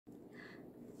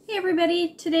Hey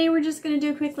everybody, today we're just going to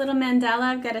do a quick little mandala.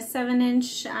 I've got a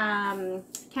 7-inch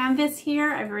canvas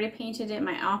here. I've already painted it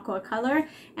my aqua color,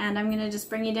 and I'm going to just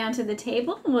bring you down to the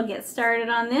table and we'll get started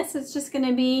on this. It's just going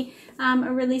to be a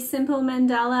really simple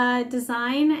mandala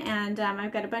design, and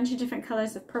I've got a bunch of different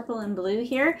colors of purple and blue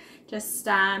here.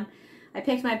 I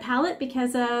picked my palette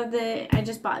because I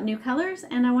just bought new colors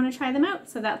and I want to try them out.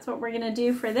 So that's what we're going to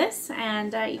do for this,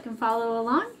 and you can follow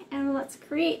along and let's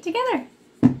create together.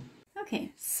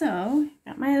 Okay, so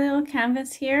got my little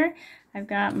canvas here. I've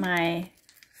got my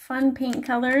fun paint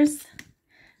colors.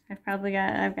 I've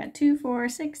got 2, 4,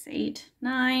 6, 8,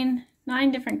 9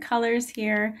 different colors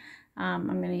here. I'm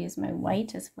going to use my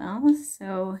white as well.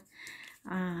 So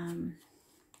I'm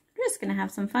just going to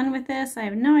have some fun with this. I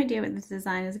have no idea what this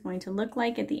design is going to look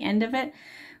like at the end of it.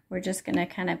 We're just going to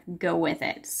kind of go with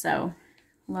it. So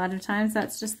a lot of times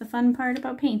that's just the fun part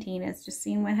about painting, is just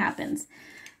seeing what happens.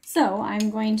 So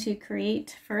I'm going to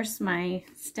create first my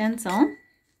stencil.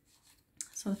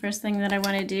 So the first thing that I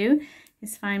want to do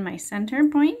is find my center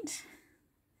point.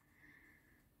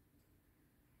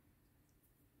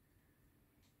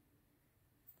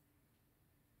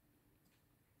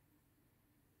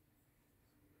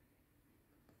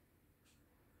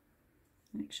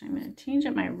 Actually, I'm going to change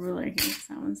up my ruler here because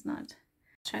that one's not.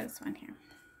 Try this one here.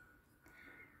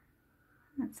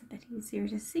 That's a bit easier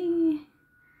to see.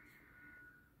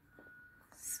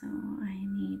 So I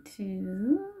need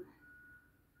to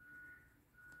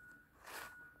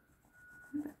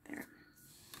put that there.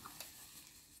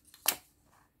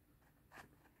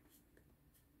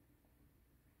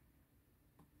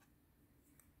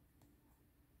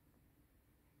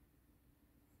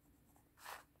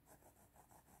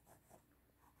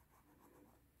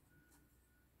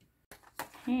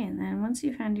 Okay, and then once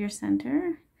you found your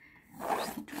center,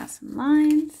 just draw some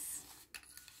lines.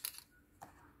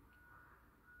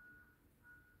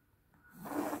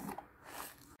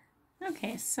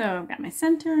 Okay, so I've got my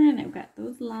center and I've got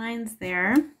those lines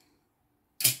there.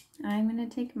 I'm going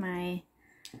to take my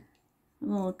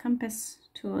little compass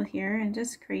tool here and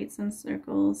just create some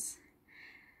circles.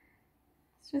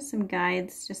 It's just some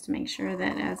guides just to make sure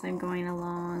that as I'm going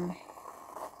along,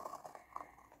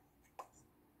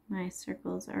 my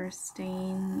circles are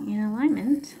staying in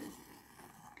alignment.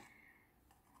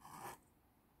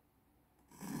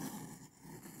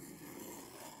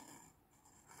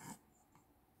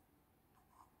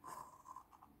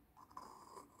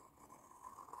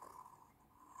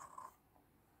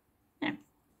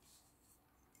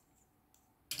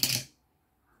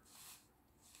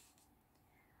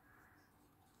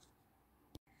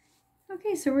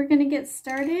 Okay, so we're going to get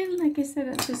started. Like I said,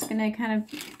 it's just going to kind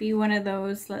of be one of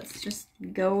those, let's just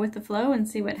go with the flow and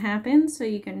see what happens. So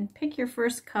you can pick your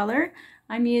first color.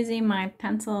 I'm using my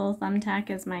pencil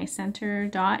thumbtack as my center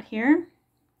dot here.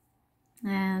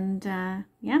 And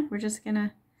yeah, we're just going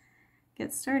to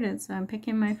get started. So I'm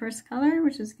picking my first color,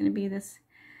 which is going to be this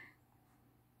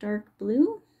dark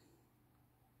blue.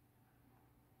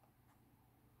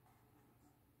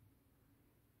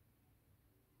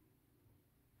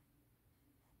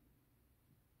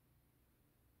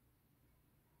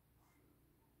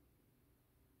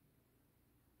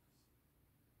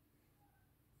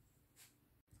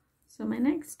 So my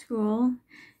next tool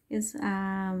is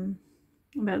about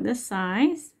this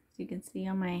size. As you can see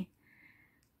on my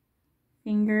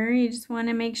finger, you just want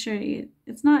to make sure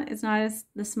it's not as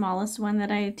the smallest one that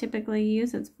I typically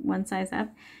use. It's one size up.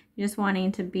 You're just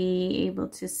wanting to be able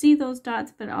to see those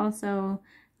dots, but also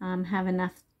have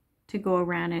enough to go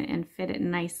around it and fit it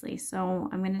nicely. So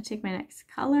I'm going to take my next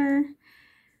color,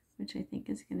 which I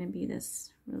think is going to be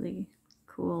this really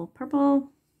cool purple.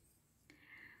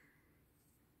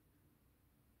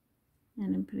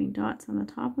 And I'm putting dots on the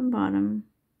top and bottom.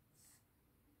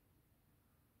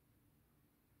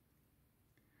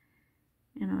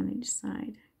 And on each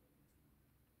side.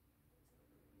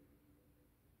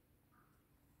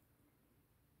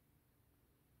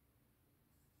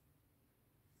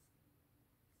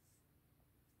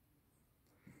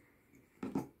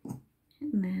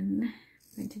 And then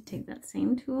I'm going to take that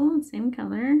same tool, same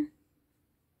color,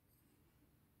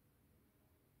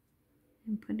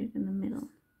 and put it in the middle.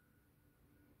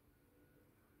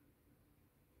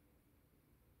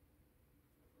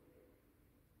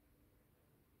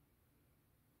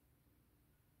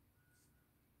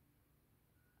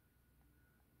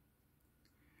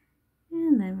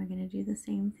 And then we're going to do the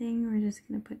same thing. We're just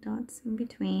going to put dots in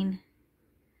between.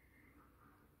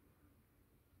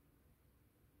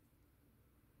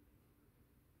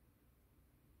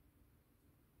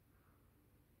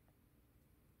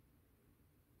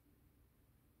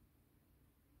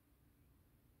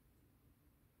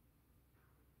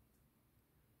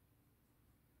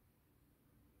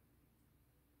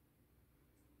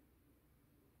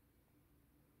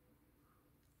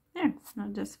 There,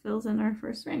 that just fills in our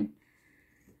first ring.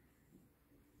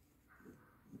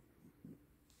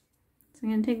 So I'm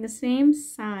going to take the same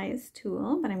size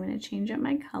tool, but I'm going to change up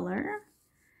my color.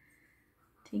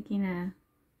 Taking a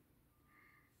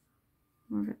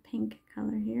more of a pink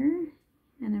color here,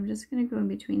 and I'm just going to go in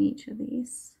between each of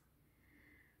these.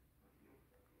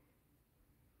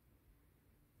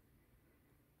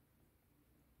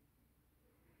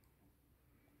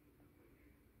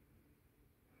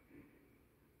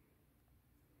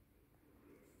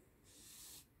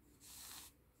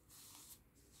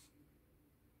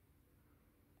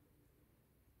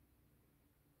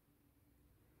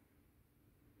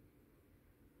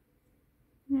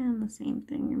 And the same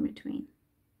thing in between.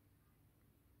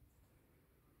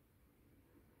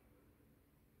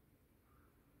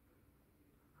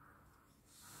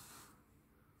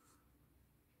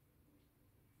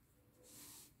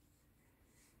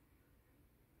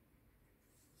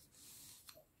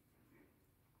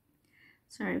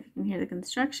 Sorry if you can hear the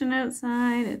construction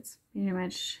outside. It's pretty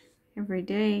much every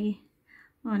day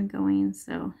ongoing,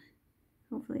 so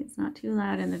hopefully it's not too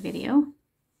loud in the video.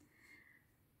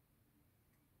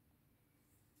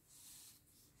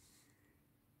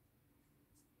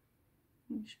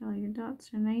 Make sure all your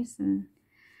dots are nice and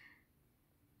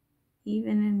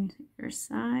even in your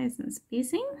size and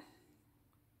spacing.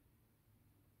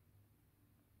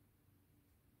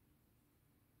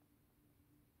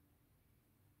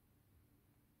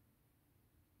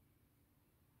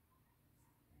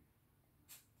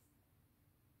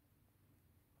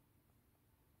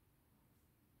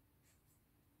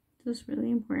 This is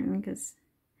really important because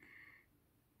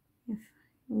if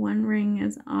one ring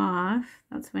is off,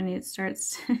 that's when it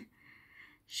starts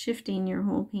shifting your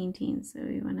whole painting. So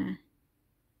you want to,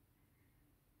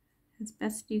 as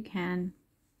best you can,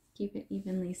 keep it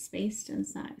evenly spaced and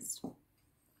sized.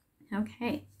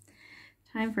 Okay,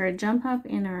 time for a jump up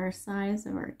in our size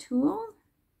of our tool.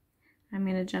 I'm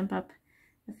going to jump up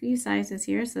a few sizes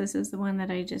here. So this is the one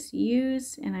that I just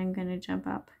used, and I'm going to jump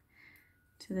up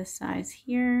to this size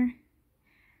here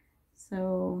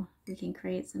so we can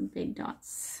create some big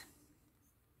dots.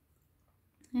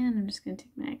 And I'm just going to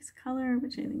take my next color,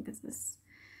 which I think is this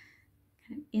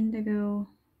kind of indigo.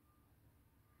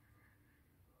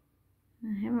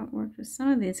 I haven't worked with some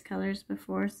of these colors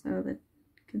before, so the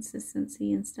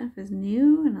consistency and stuff is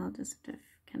new, and I'll just have to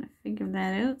kind of figure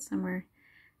that out. Some are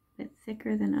a bit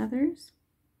thicker than others.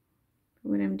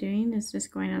 But what I'm doing is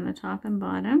just going on the top and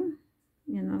bottom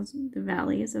in those the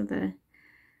valleys of the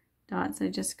dots I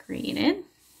just created.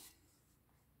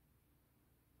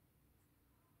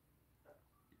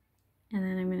 And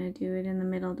then I'm going to do it in the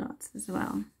middle dots as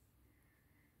well.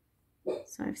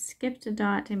 So I've skipped a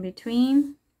dot in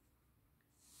between.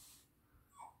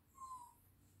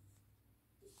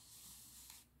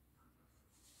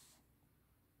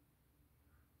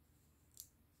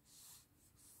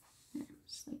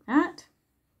 Just like that.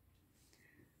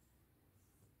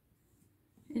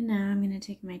 And now I'm going to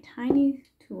take my tiny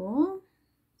tool.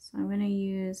 So I'm going to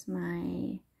use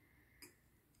my,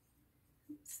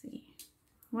 let's see,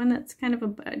 one that's kind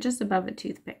of just above a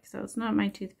toothpick. So it's not my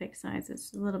toothpick size,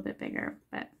 it's a little bit bigger,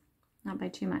 but not by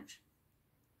too much.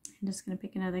 I'm just going to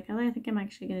pick another color. I think I'm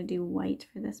actually going to do white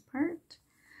for this part.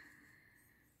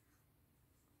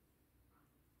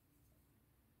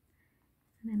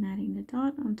 And I'm adding a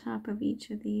dot on top of each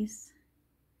of these.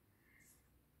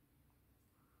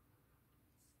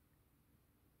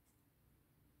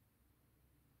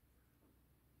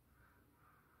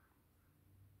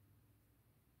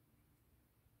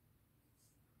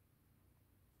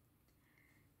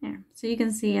 There. So you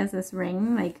can see as this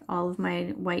ring, like all of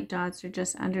my white dots are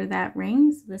just under that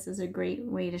ring. So this is a great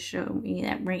way to show me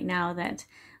that right now that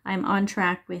I'm on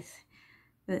track with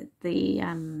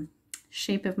the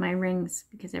shape of my rings,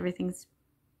 because everything's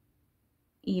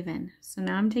even. So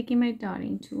now I'm taking my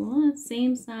dotting tool,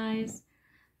 same size,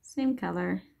 same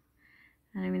color,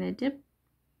 and I'm going to dip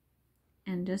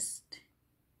and just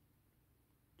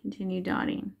continue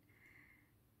dotting.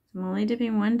 So I'm only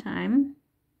dipping one time.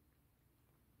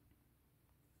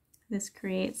 This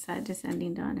creates that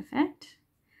descending dot effect.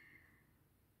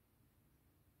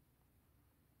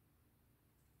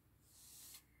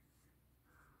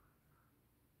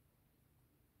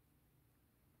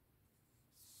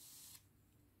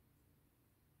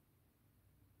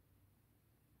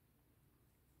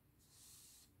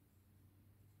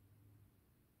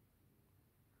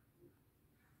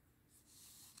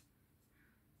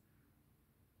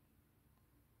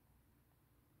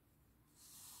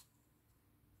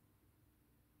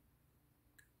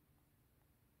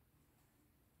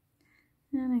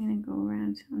 And I'm going to go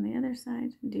around on the other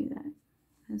side and do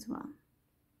that as well.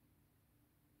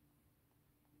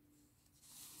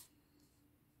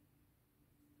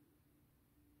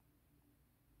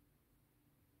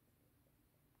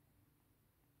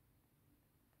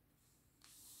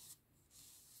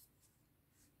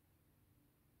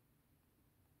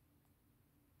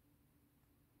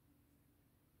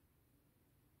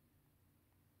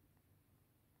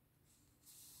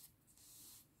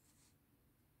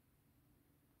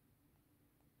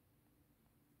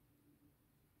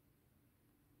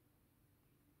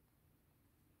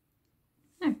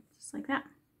 just like that.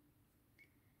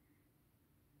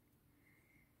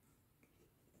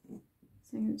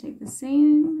 So I'm going to take the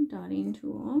same dotting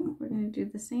tool. We're going to do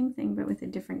the same thing but with a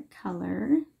different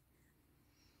color.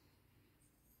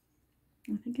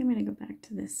 I think I'm going to go back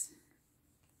to this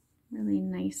really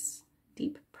nice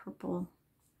deep purple.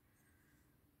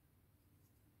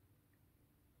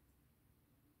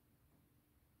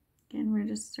 Again, we're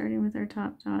just starting with our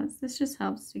top dots. This just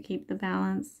helps to keep the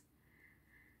balance.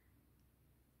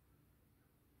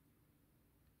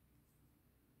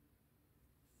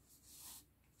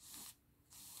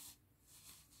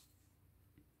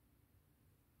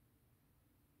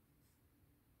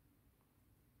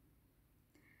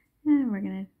 And we're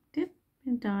going to dip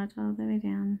and dot all the way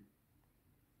down.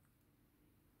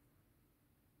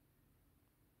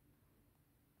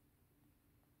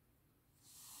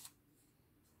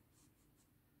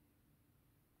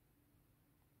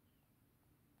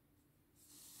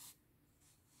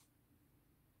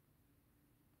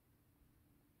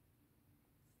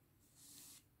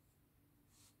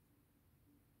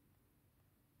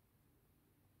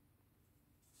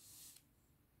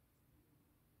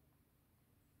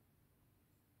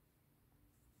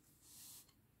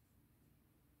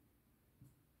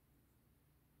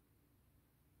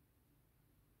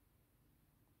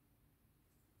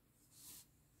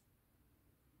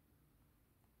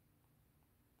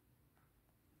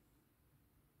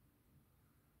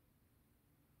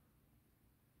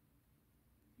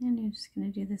 And you're just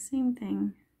going to do the same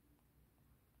thing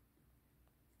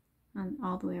on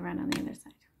all the way around on the other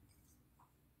side.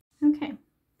 Okay,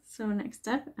 so next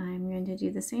up I'm going to do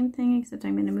the same thing, except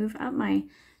I'm going to move up my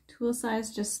tool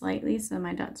size just slightly so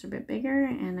my dots are a bit bigger,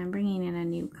 and I'm bringing in a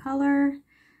new color.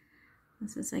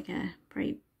 This is like a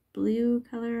bright blue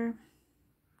color,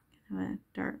 kind of a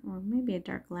dark, or maybe a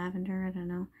dark lavender, I don't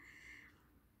know.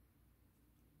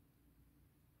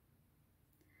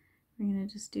 We're going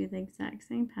to just do the exact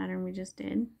same pattern we just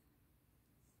did.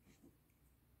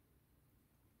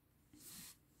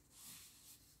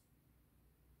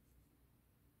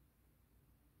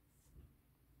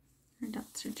 Our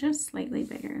dots are just slightly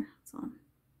bigger, that's all.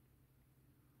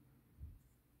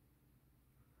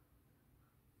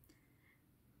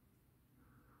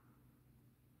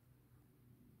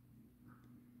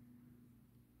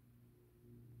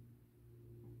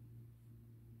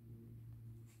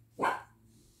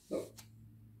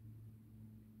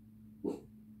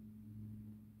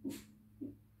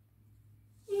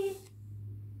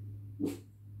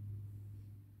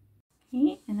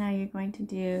 Okay, and now you're going to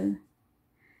do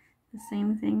the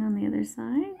same thing on the other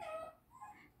side.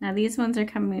 Now these ones are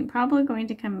probably going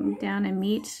to come down and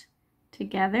meet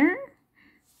together.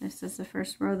 This is the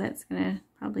first row that's going to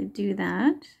probably do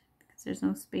that because there's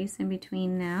no space in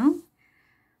between now.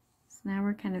 So now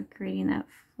we're kind of creating that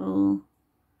full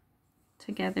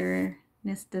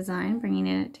togetherness design, bringing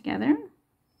it together.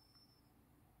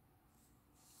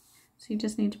 So you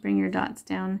just need to bring your dots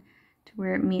down to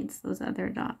where it meets those other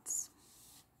dots.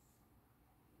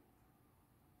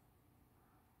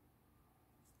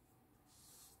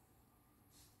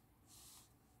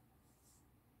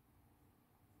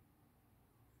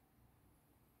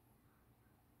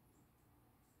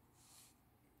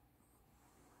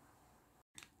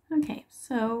 Okay,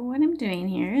 so what I'm doing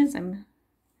here is I'm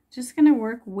just going to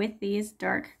work with these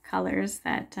dark colors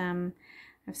that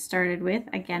I've started with,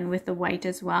 again with the white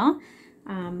as well.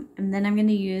 And then I'm going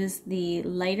to use the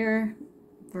lighter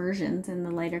versions and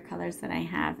the lighter colors that I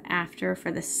have after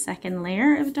for the second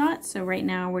layer of dots. So right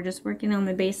now we're just working on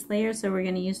the base layer, so we're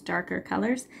going to use darker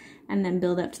colors and then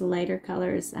build up to lighter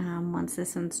colors once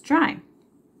this one's dry.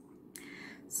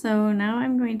 So now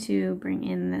I'm going to bring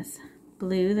in this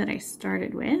blue that I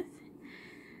started with,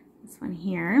 this one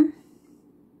here,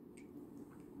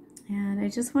 and I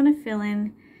just want to fill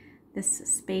in this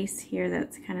space here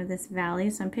that's kind of this valley.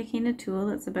 So I'm picking a tool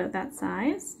that's about that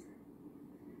size.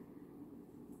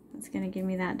 That's going to give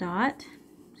me that dot.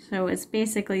 So it's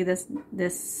basically this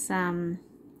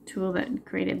tool that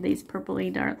created these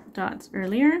purpley dots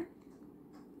earlier.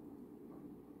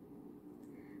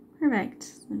 Perfect.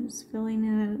 So I'm just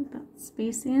filling that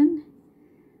space in.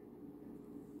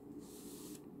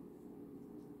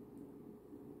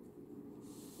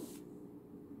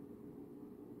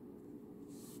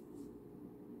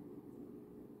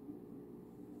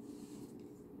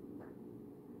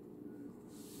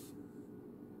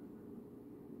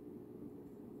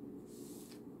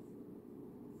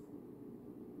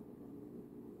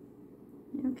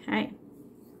 Okay.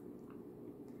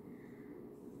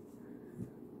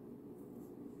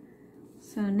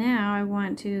 So now I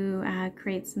want to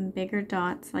create some bigger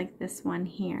dots like this one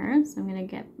here. So I'm going to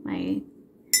get my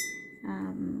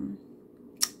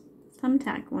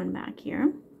thumbtack one back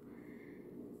here.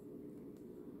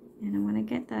 And I want to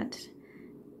get that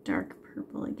dark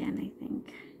purple again, I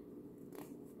think.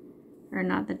 Or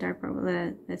not the dark purple,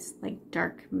 this like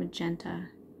dark magenta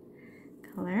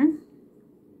color.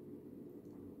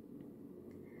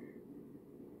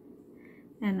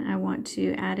 And I want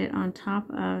to add it on top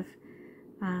of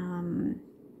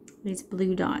these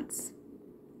blue dots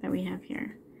that we have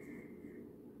here.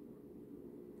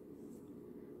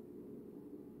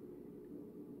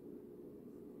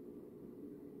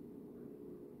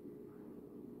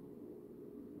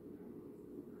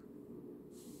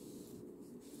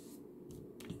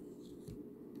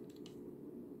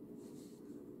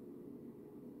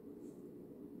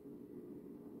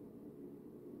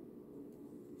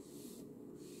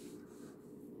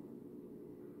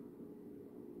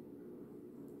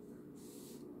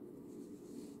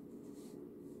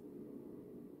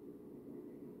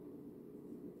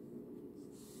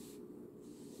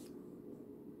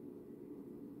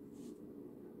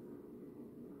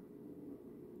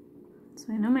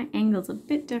 So I know my angle's a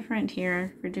bit different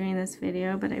here for doing this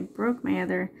video, but I broke my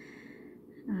other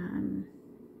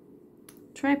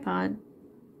tripod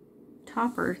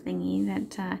topper thingy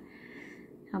that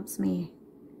helps me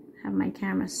have my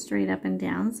camera straight up and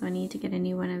down, so I need to get a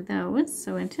new one of those.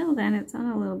 So until then, it's on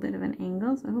a little bit of an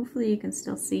angle, so hopefully you can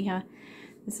still see how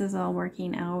this is all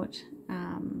working out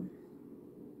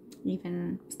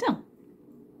even still.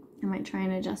 I might try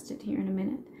and adjust it here in a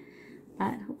minute,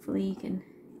 but hopefully you can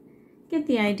get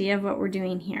the idea of what we're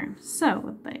doing here.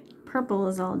 So the purple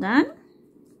is all done.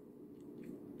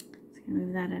 Just gonna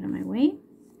move that out of my way.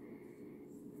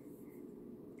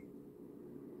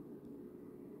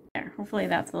 There, hopefully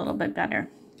that's a little bit better.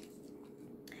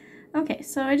 Okay,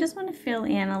 so I just want to fill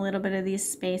in a little bit of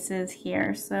these spaces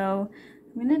here. So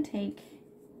I'm gonna take,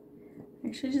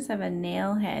 actually just have a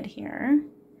nail head here,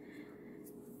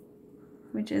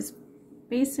 which is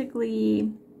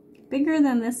basically bigger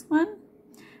than this one,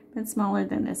 but smaller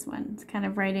than this one. It's kind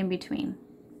of right in between.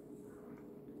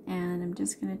 And I'm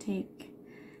just going to take,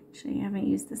 actually I haven't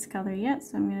used this color yet,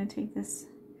 so I'm going to take this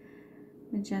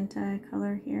magenta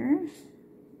color here.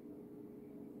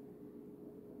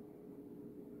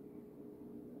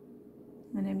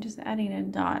 And I'm just adding a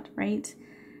dot right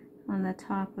on the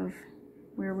top of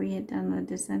where we had done the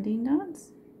descending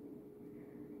dots.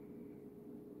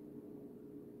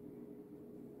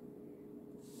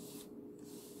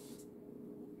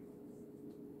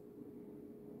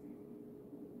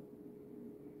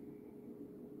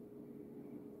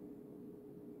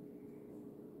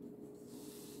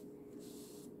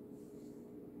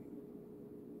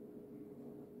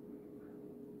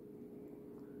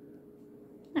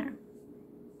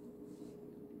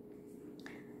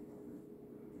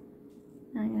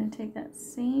 I'm going to take that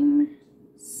same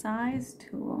size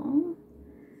tool,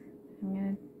 I'm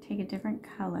going to take a different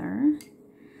color,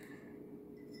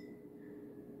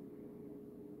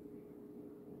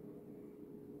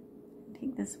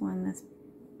 take this one, this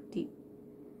deep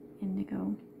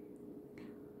indigo,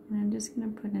 and I'm just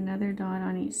going to put another dot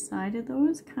on each side of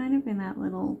those, kind of in that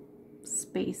little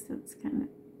space that's kind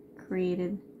of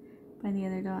created by the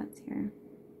other dots here.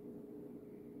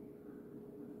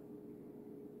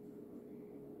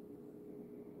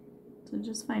 So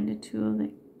just find a tool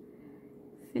that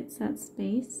fits that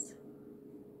space.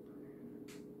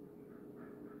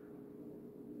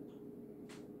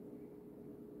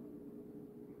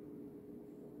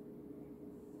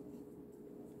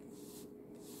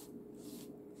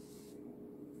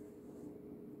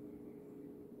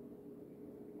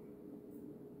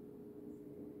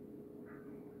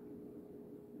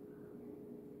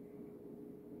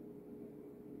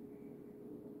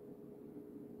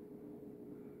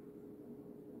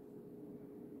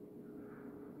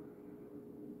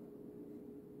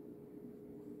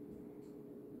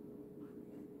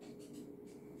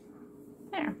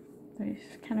 There, we've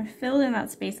kind of filled in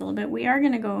that space a little bit. We are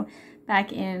going to go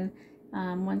back in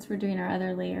once we're doing our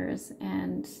other layers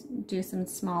and do some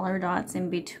smaller dots in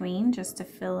between just to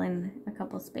fill in a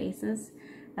couple spaces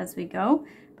as we go.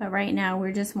 But right now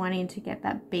we're just wanting to get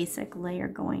that basic layer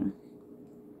going.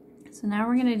 So now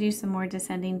we're going to do some more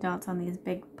descending dots on these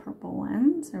big purple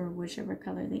ones, or whichever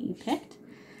color that you picked.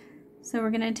 So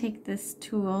we're going to take this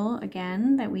tool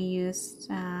again that we used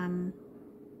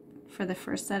for the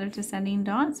first set of descending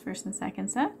dots, first and second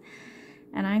set,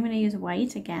 and I'm going to use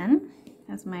white again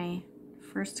as my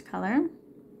first color.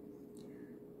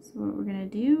 So what we're going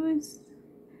to do is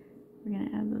we're going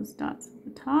to add those dots at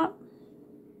the top.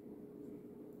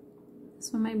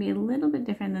 This one might be a little bit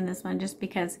different than this one, just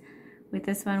because with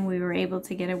this one we were able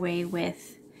to get away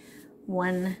with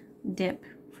one dip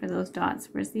for those dots,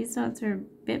 whereas these dots are a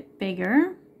bit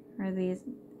bigger, or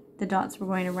the dots we're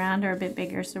going around are a bit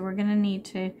bigger, so we're going to need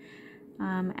to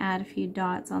add a few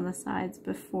dots on the sides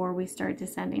before we start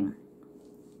descending.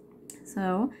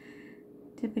 So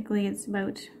typically it's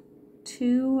about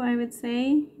 2, I would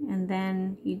say, and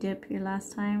then you dip your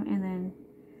last time and then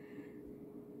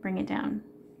bring it down.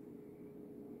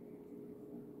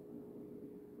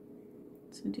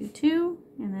 So do 2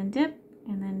 and then dip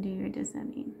and then do your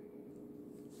descending.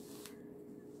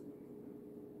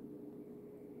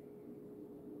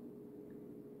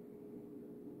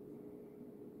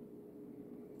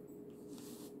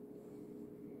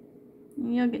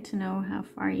 And you'll get to know how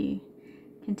far you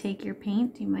can take your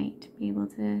paint. You might be able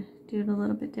to do it a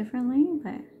little bit differently,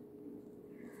 but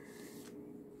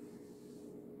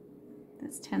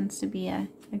this tends to be a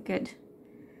good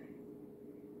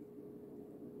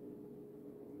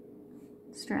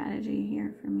strategy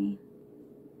here for me.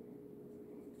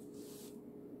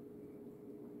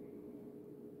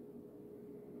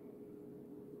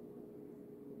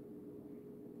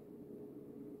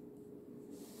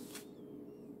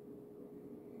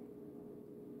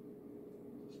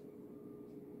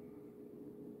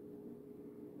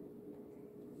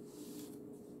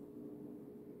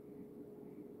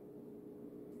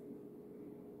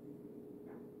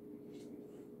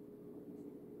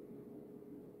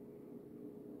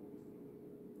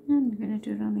 And I'm going to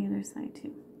do it on the other side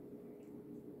too.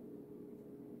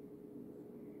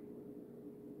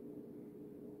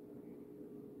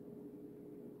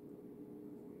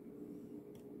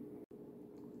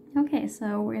 Okay,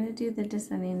 so we're going to do the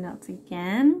descending dots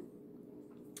again.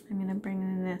 I'm going to bring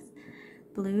in this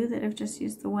blue that I've just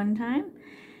used the one time,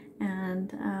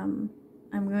 and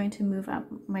I'm going to move up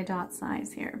my dot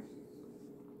size here,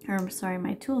 or sorry,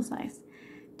 my tool size,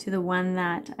 to the one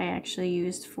that I actually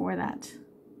used for that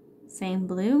same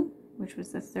blue, which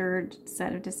was the third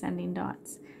set of descending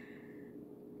dots.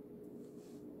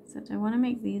 So I want to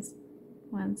make these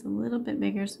ones a little bit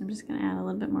bigger, so I'm just going to add a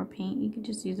little bit more paint. You could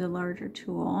just use a larger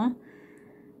tool.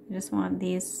 I just want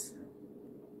these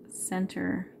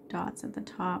center dots at the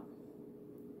top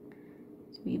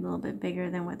to be a little bit bigger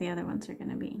than what the other ones are going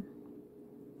to be.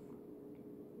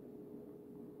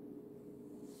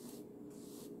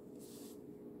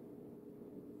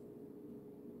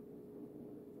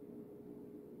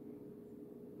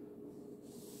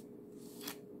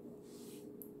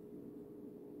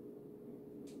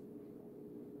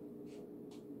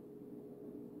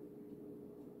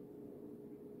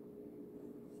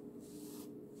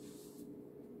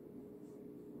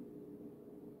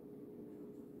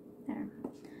 There.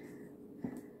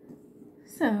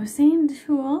 So same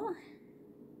tool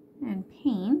and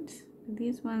paint.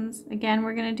 These ones, again,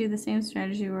 we're going to do the same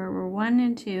strategy where we're 1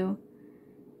 and 2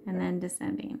 and then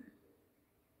descending.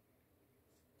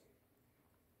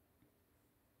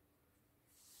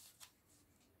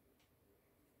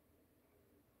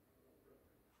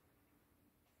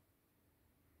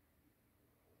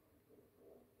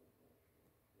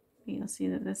 You'll see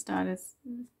that this dot is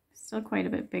still quite a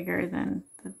bit bigger than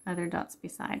the other dots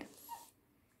beside.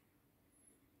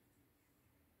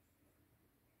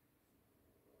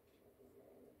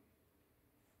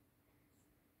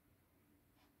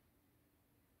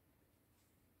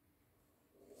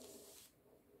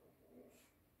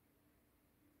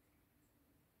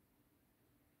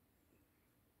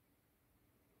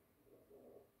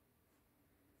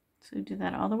 So do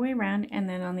that all the way around and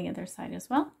then on the other side as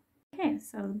well. Okay,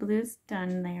 so the blue's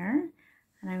done there,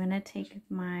 and I'm going to take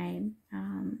my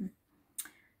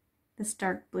this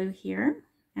dark blue here,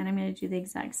 and I'm going to do the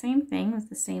exact same thing with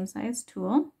the same size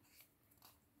tool.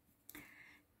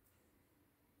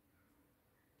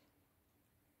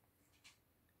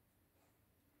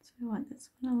 So I want this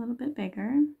one a little bit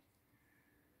bigger.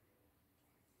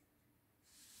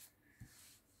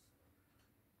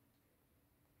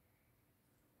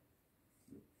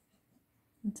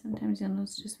 And sometimes you'll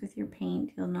notice just with your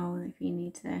paint, you'll know if you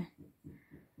need to.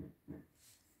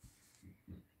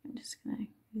 I'm just going to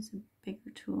use a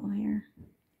bigger tool here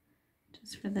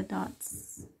just for the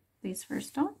dots, these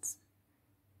first dots.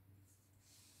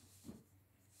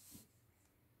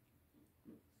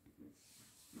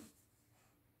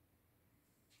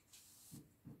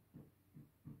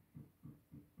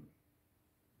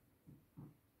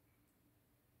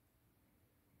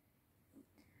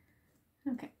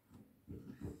 Okay.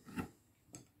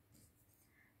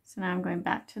 So now I'm going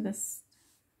back to this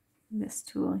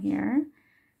tool here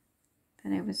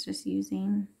that I was just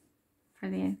using for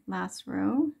the last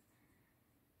row.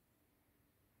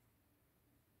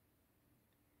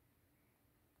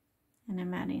 And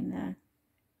I'm adding the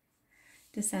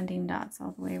descending dots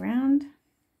all the way around.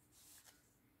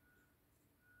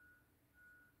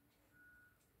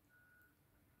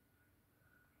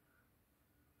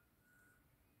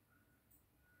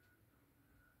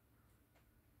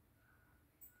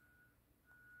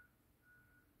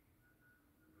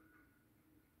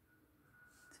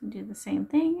 So do the same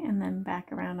thing and then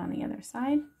back around on the other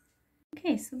side.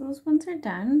 Okay, so those ones are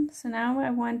done. So now I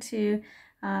want to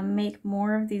make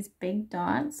more of these big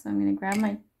dots. So I'm going to grab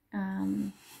my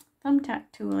thumbtack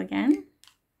tool again.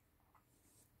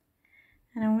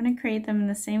 And I want to create them in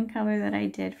the same color that I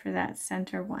did for that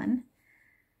center one.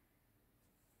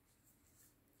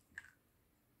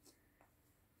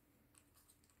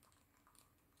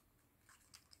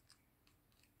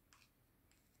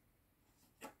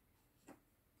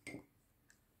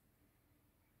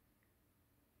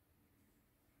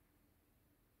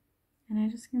 And I'm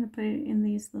just going to put it in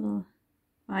these little,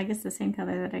 well, I guess the same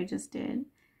color that I just did.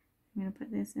 I'm going to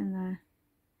put this in the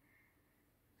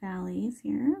valleys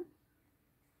here.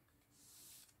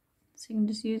 So you can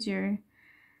just use your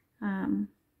one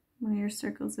of your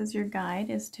circles as your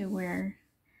guide as to where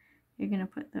you're going to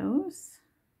put those.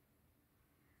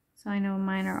 So I know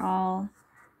mine are all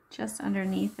just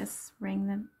underneath this ring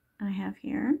that I have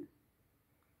here.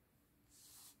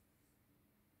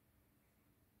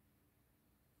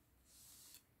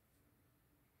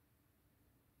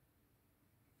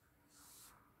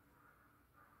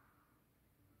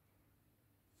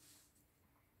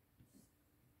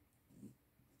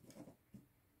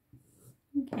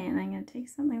 Okay, and I'm going to take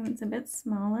something that's a bit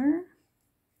smaller.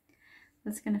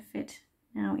 That's going to fit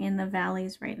now in the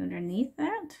valleys right underneath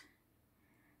that.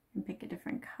 And pick a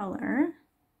different color.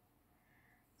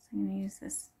 So I'm going to use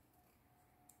this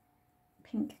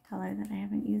pink color that I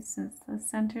haven't used since the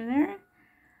center there.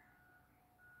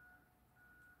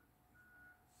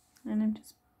 And I'm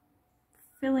just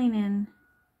filling in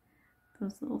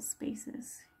those little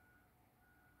spaces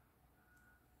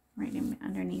right in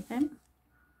underneath it.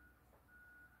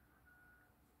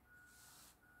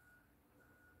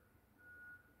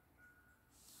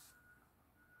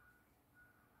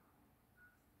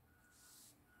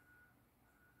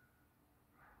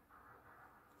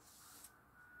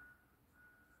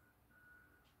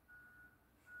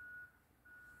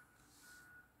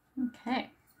 Okay, I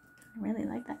really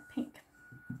like that pink.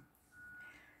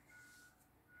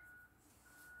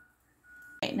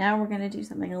 Okay, now we're going to do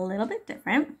something a little bit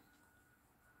different.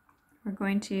 We're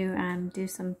going to do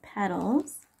some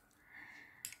petals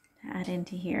to add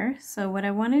into here. So what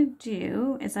I want to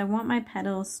do is I want my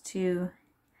petals to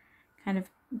kind of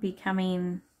be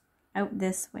coming out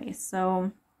this way.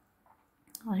 So,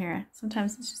 well, here,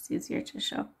 sometimes it's just easier to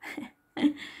show.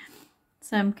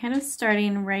 So I'm kind of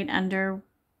starting right under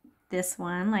this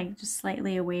one, like just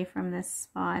slightly away from this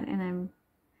spot, and I'm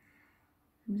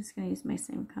just going to use my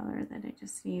same color that I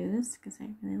just used because I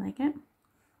really like it.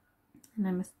 And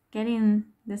I'm getting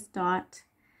this dot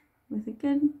with a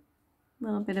good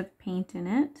little bit of paint in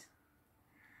it.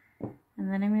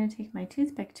 And then I'm going to take my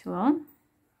toothpick tool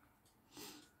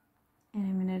and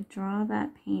I'm going to draw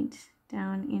that paint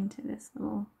down into this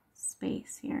little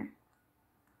space here.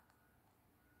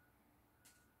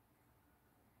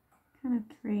 Kind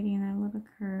of creating a little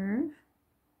curve,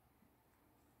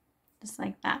 just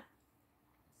like that.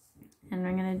 And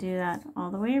we're going to do that all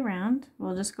the way around.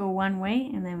 We'll just go one way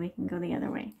and then we can go the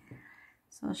other way.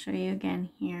 So I'll show you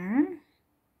again here.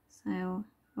 So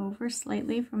over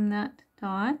slightly from that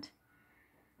dot,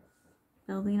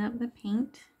 building up the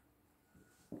paint,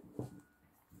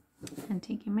 and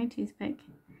taking my toothpick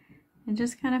and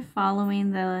just kind of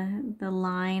following the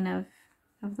line of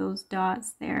those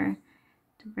dots there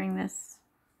to bring this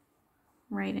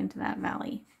right into that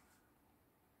valley.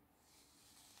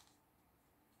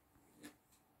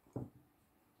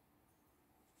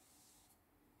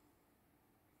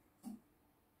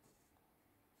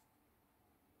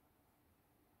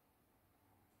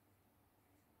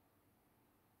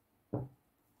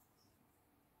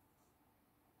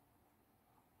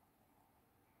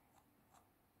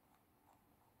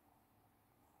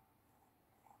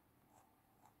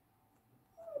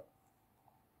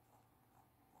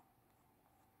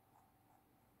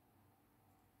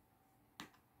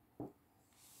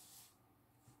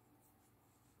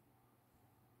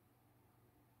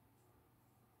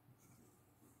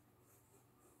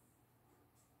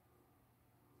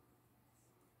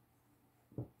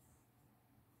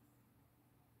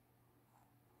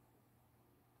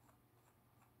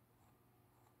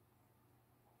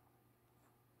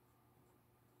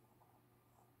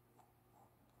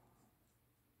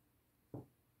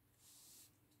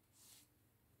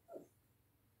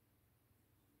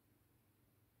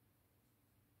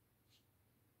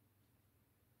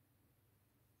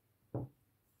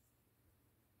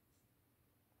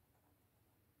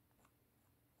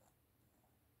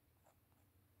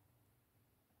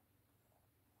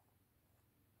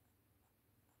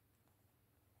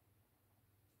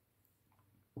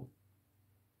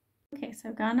 so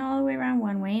I've gone all the way around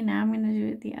one way. Now I'm going to do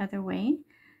it the other way.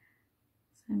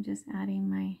 So I'm just adding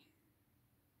my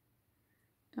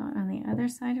dot on the other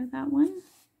side of that one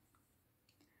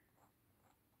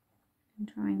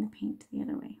and drawing the paint the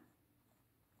other way.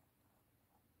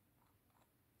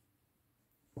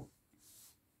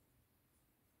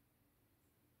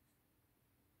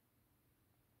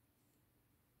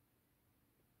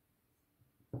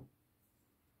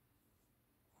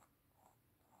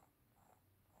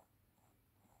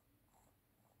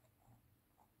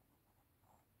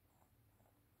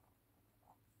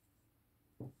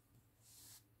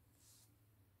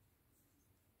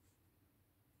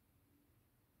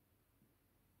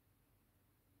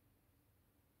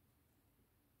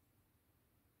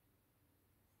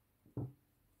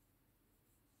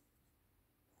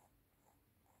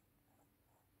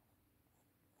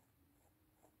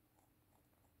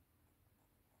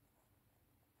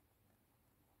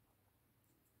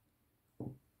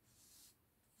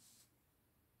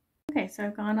 Okay, so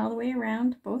I've gone all the way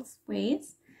around both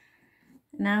ways.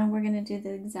 Now we're going to do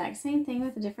the exact same thing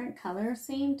with a different color,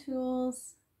 same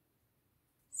tools,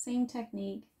 same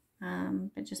technique,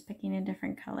 but just picking a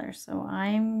different color. So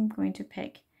I'm going to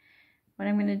pick, what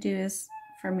I'm going to do is,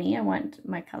 for me, I want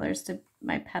my colors to,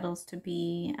 my petals to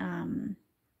be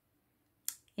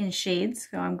in shades.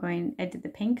 So I did the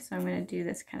pink, so I'm going to do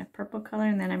this kind of purple color,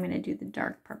 and then I'm going to do the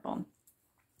dark purple.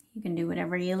 You can do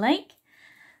whatever you like,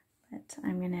 but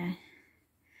I'm going to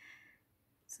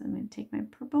take my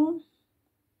purple,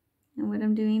 and what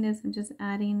I'm doing is I'm just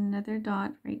adding another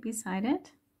dot right beside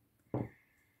it, or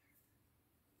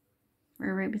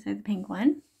right beside the pink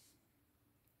one,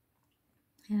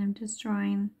 and I'm just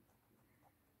drawing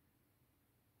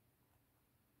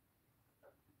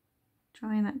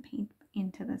that paint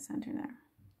into the center there.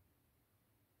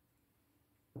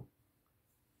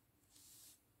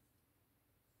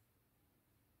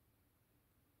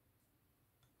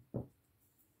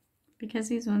 Because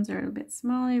these ones are a bit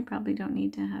smaller, you probably don't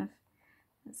need to have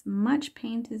as much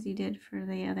paint as you did for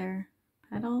the other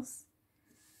petals.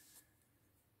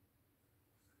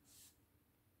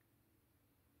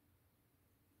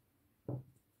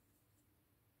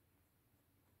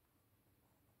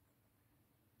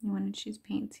 You want to choose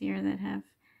paints here that have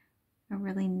a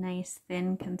really nice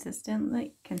thin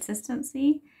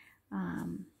consistency.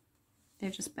 They're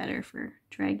just better for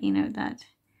dragging out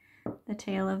the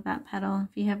tail of that petal.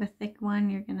 If you have a thick one,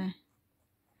 you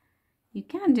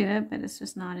can do it, but it's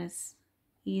just not as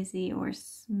easy or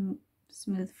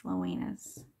smooth flowing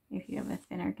as if you have a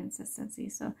thinner consistency.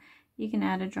 So you can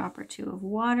add a drop or two of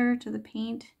water to the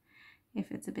paint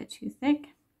if it's a bit too thick,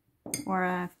 or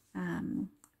a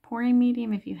pouring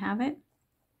medium if you have it.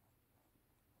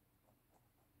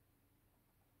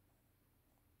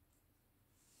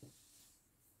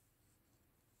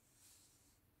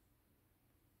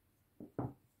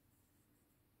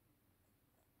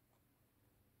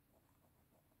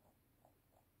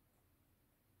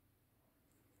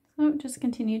 So just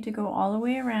continue to go all the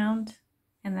way around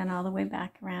and then all the way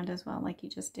back around as well, like you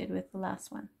just did with the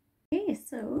last one. Okay,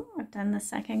 so I've done the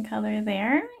second color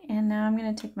there, and now I'm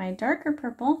going to take my darker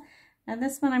purple. Now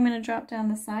this one I'm going to drop down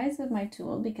the size of my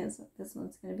tool because this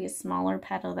one's going to be a smaller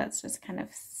petal that's just kind of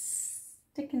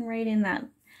sticking right in that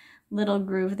little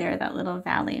groove there, that little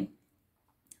valley.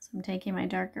 So I'm taking my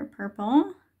darker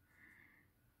purple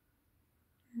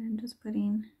and I'm just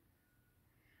putting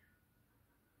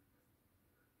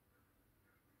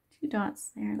 2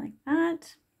 dots there like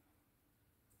that,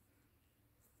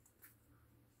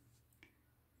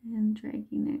 and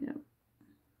dragging it out.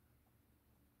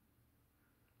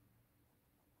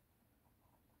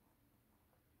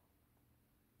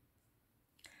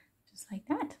 Just like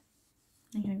that.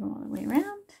 I'm going to go all the way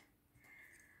around.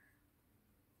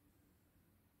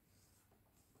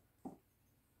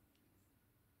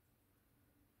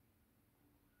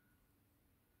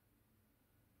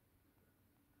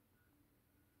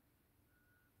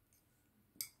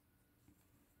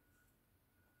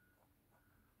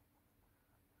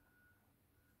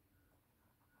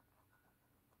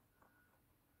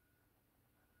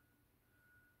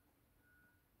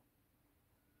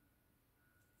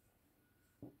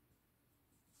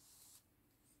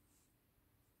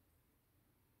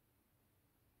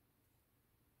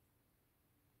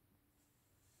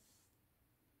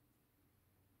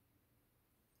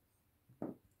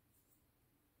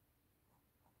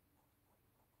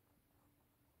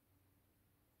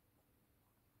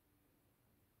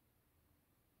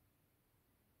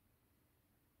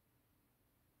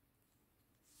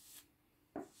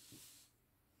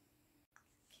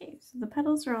 Okay, so the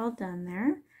petals are all done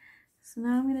there. So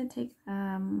now I'm going to take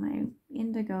my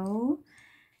indigo,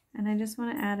 And I just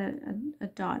want to add a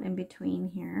dot in between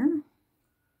here.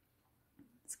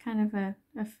 It's kind of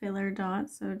a filler dot,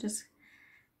 so just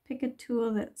pick a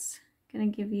tool that's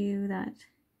going to give you that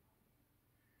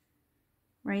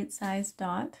right size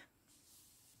dot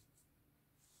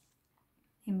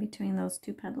in between those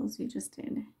two petals you just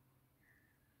did.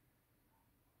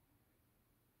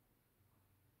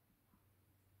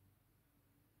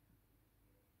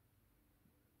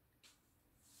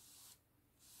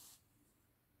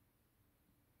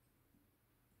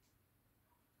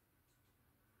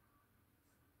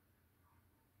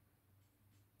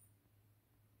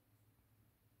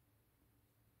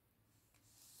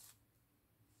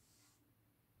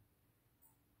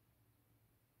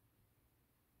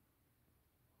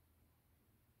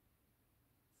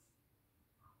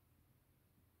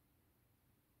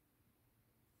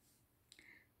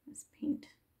 This paint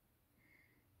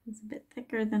is a bit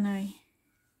thicker than I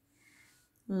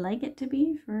like it to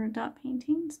be for dot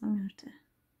painting, so I'm going to have to,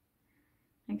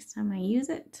 next time I use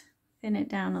it, thin it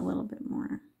down a little bit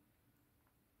more.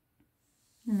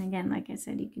 And again, like I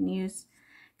said, you can use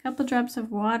a couple drops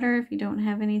of water if you don't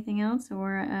have anything else,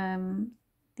 or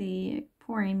the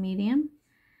pouring medium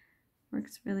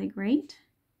works really great.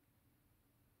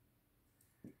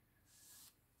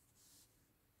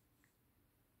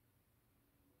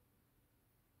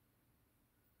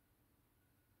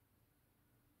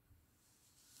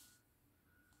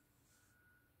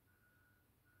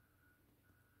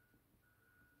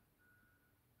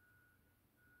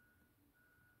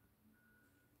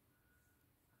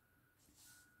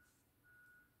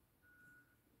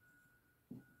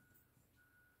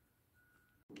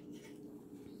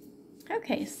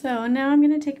 Okay, so now I'm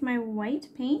going to take my white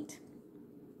paint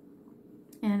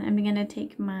and I'm going to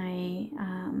take my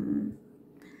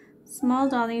small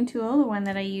dotting tool, the one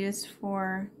that I used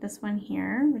for this one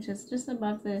here, which is just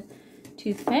above the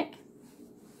toothpick.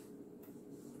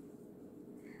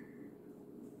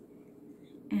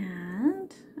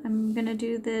 And I'm going to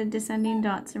do the descending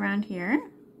dots around here.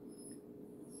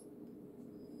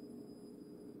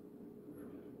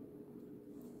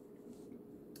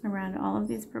 Around all of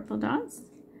these purple dots.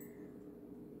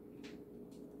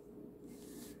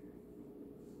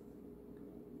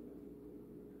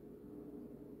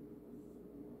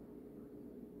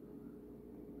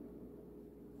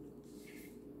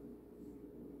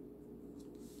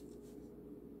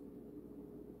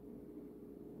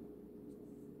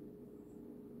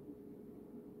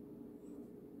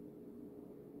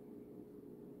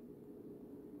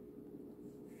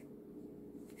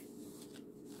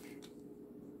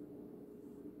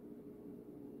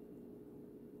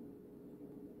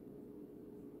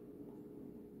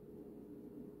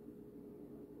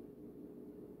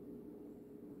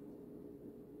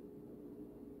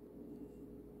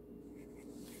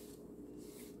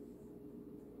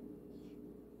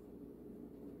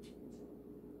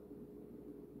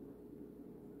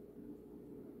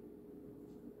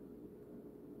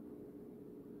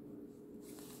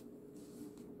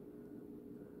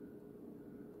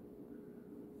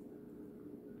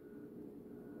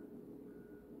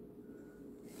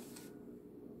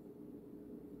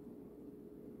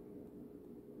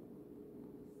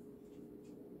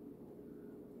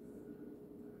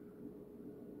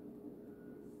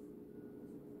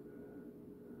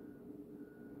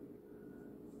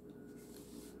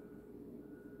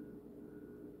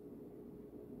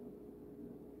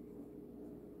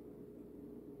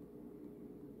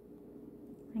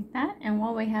 Like that. And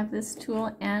while we have this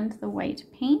tool and the white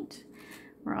paint,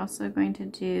 we're also going to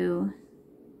do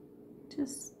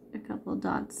just a couple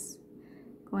dots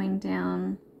going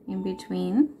down in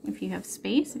between if you have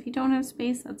space. If you don't have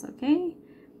space, that's okay.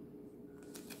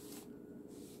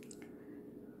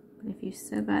 But if you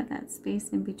still got that space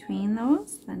in between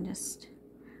those, then just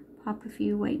pop a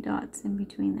few white dots in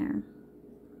between there.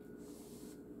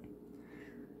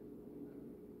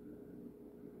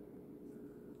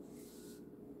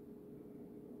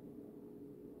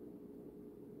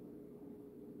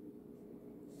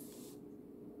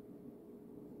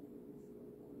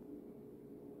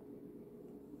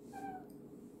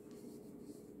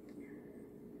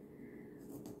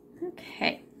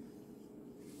 Okay,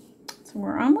 so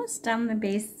we're almost done the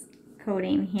base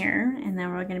coating here, and then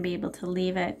we're going to be able to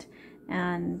leave it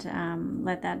and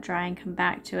let that dry and come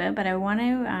back to it. But I want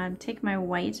to take my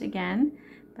white again,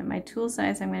 but my tool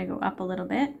size I'm going to go up a little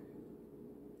bit.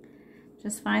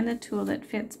 Just find the tool that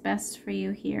fits best for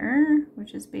you here,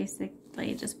 which is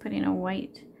basically just putting a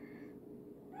white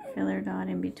filler dot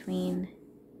in between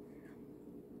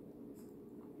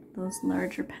those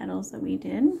larger petals that we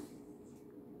did.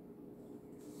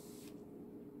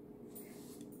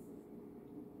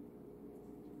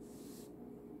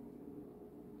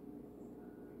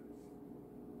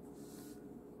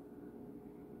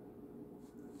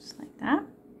 just like that.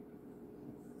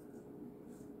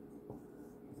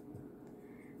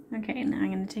 Okay, now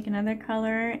I'm going to take another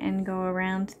color and go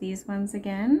around these ones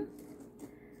again.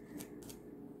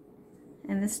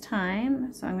 And this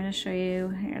time, so I'm going to show you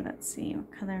here, let's see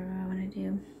what color I want to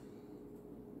do.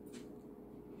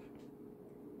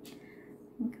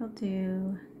 I think I'll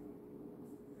do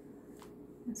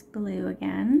this blue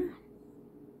again.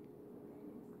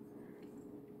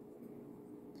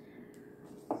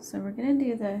 So we're going to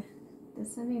do the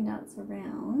descending dots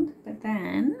around, but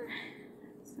then,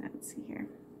 so let's see here.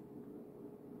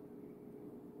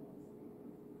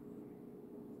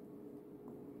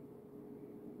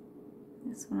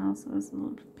 This one also is a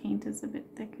little, paint is a bit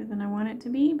thicker than I want it to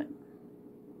be, but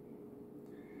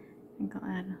I think I'll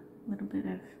add a little bit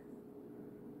of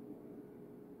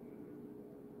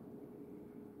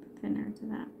thinner to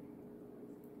that.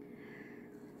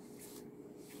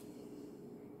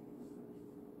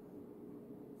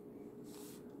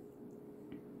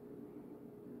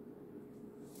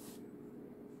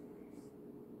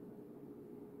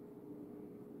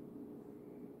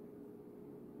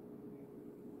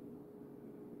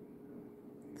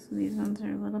 So these ones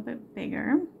are a little bit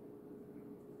bigger.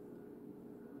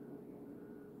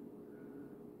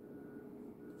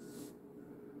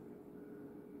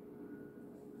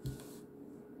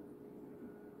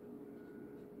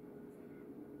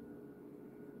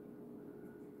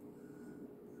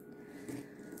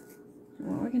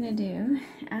 What we're going to do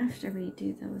after we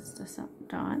do those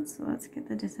dots, so let's get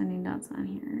the descending dots on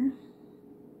here,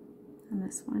 on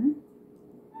this one.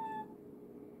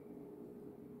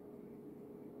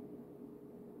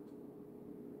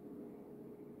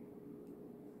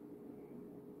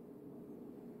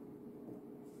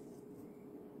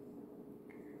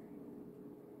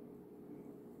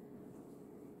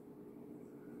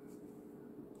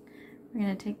 We're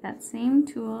going to take that same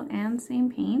tool and same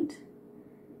paint,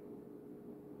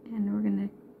 and we're going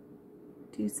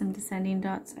to do some descending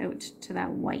dots out to that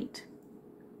white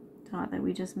dot that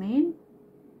we just made.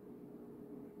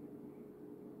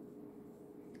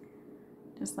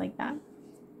 Just like that.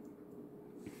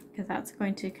 Because that's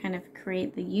going to kind of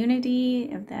create the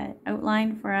unity of that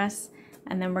outline for us,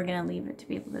 and then we're going to leave it to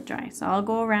be able to dry. So I'll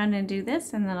go around and do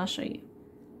this, and then I'll show you.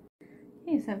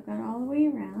 Okay, so I've gone all the way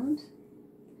around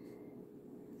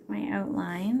my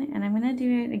outline, and I'm going to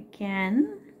do it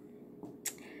again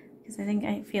because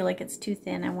I feel like it's too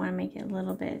thin. I want to make it a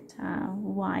little bit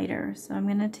wider. So I'm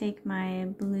going to take my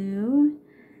blue,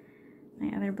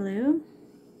 my other blue,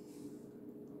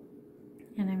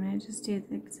 and I'm going to just do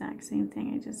the exact same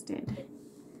thing I just did.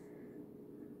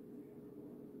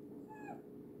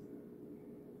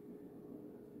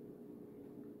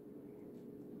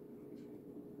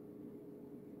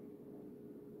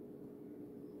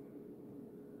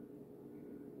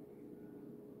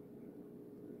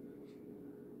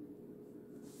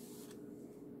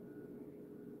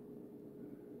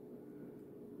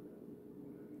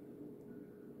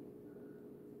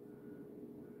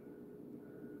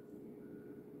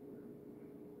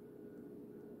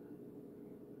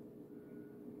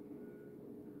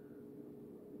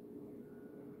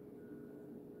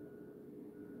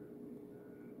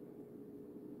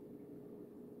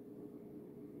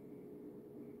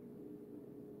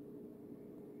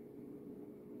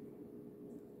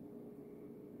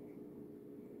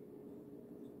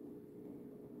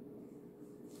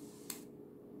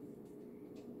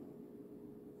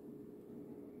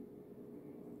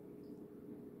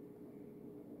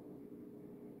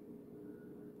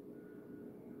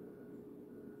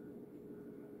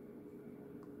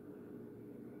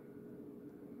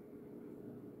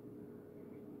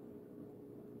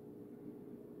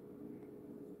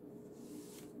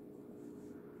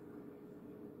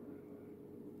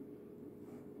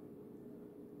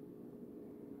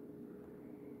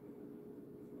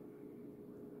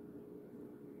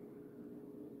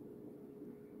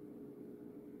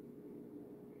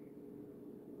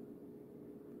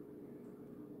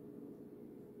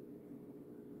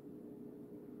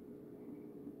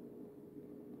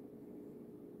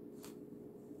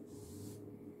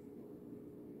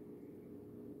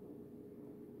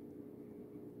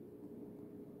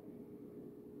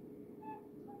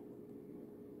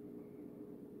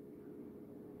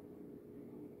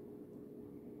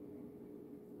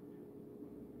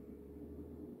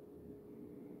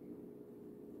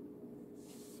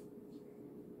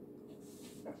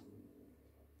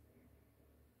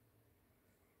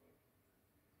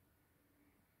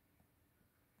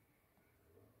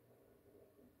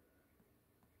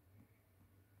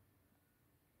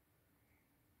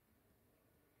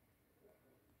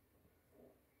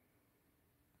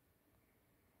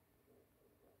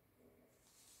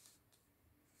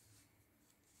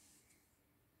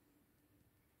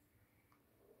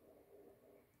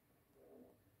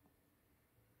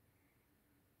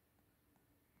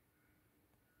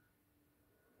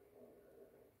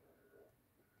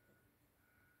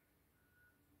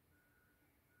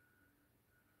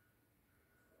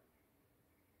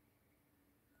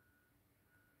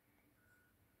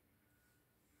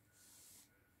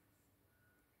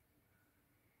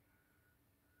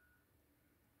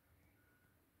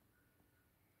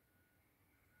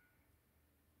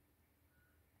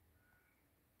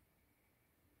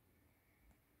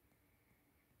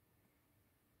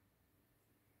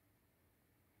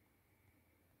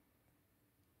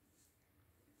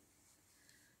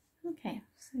 Okay,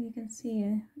 so you can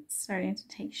see it's starting to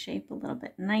take shape a little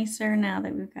bit nicer now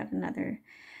that we've got another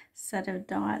set of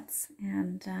dots,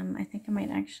 and I think I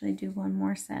might actually do one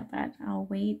more set, but I'll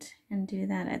wait and do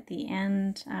that at the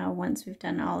end once we've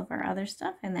done all of our other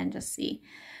stuff, and then just see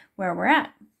where we're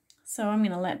at. So I'm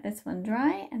going to let this one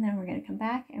dry, and then we're going to come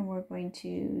back and we're going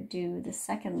to do the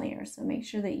second layer. So make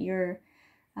sure that your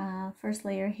first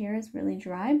layer here is really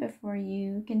dry before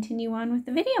you continue on with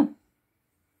the video.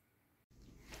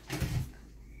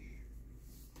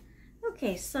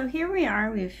 Okay, so here we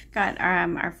are. We've got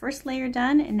our first layer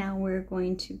done, and now we're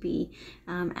going to be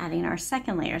adding our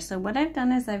second layer. So what I've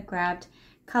done is I've grabbed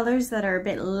colors that are a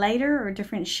bit lighter or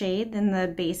different shade than the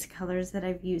base colors that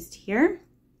I've used here,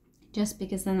 just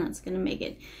because then that's going to make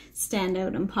it stand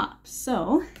out and pop.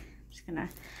 So I'm just going to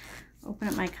open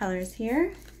up my colors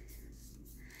here.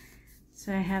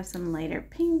 So I have some lighter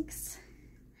pinks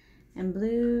and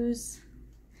blues,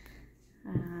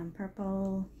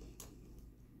 purple.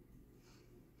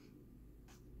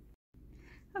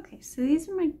 Okay, so these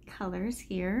are my colors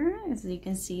here. As you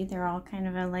can see, they're all kind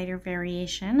of a lighter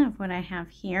variation of what I have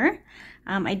here.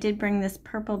 I did bring this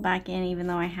purple back in, even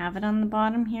though I have it on the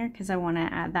bottom here, because I want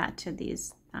to add that to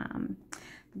these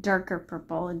darker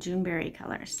purple Juneberry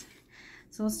colors.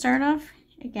 So we'll start off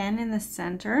again in the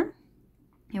center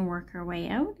and work our way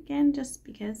out again, just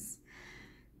because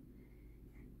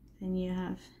then you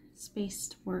have space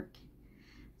to work.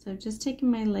 So I've just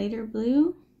taken my lighter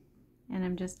blue and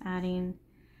I'm just adding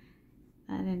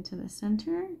that into the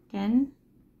center, again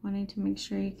wanting to make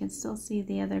sure you can still see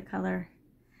the other color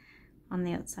on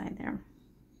the outside there.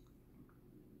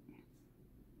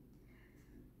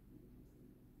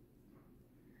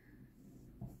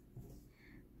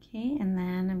 Okay, and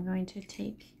then I'm going to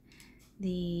take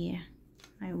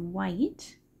my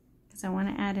white, because I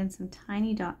want to add in some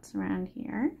tiny dots around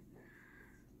here.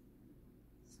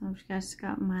 So I've just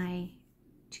got my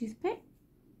toothpick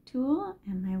tool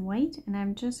and my white, and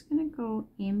I'm just going to go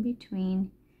in between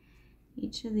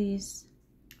each of these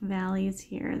valleys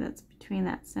here that's between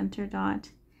that center dot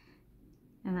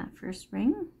and that first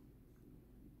ring.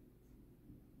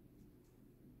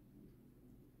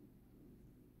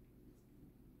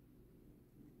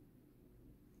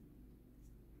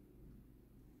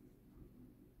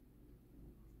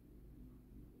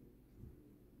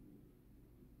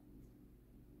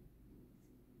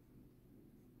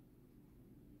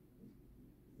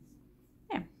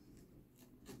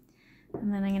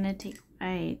 And then I'm going to take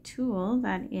a tool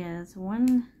that is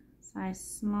one size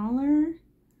smaller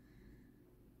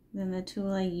than the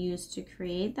tool I used to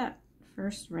create that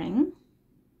first ring.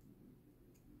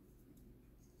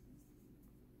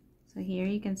 So here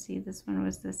you can see this one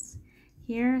was this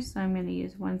here, so I'm going to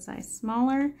use one size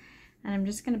smaller, and I'm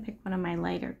just going to pick one of my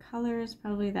lighter colors,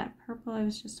 probably that purple I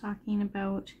was just talking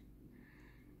about,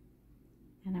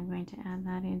 and I'm going to add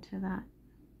that into that,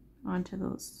 onto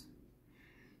those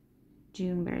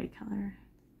Juneberry color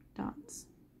dots.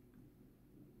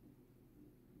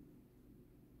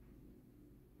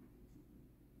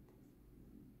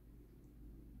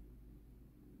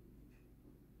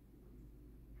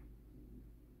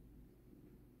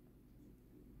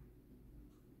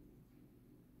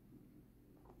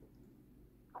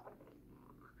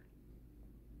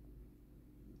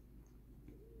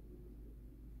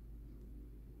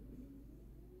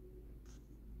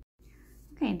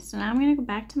 Okay, so now I'm going to go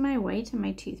back to my white and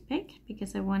my toothpick,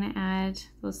 because I want to add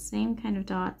those same kind of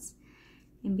dots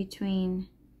in between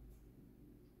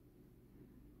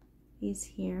these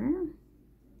here.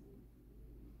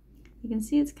 You can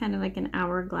see it's kind of like an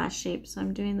hourglass shape, so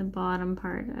I'm doing the bottom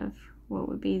part of what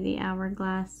would be the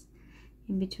hourglass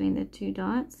in between the two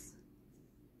dots.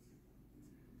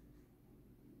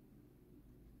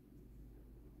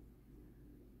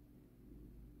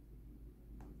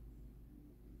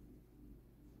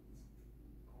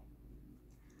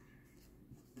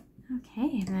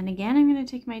 Okay, and then again I'm going to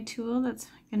take my tool that's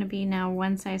going to be now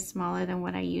one size smaller than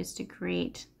what I used to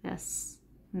create this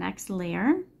next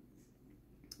layer,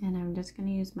 and I'm just going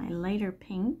to use my lighter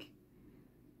pink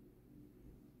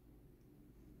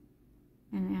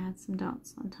and add some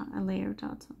dots on top, a layer of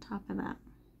dots on top of that.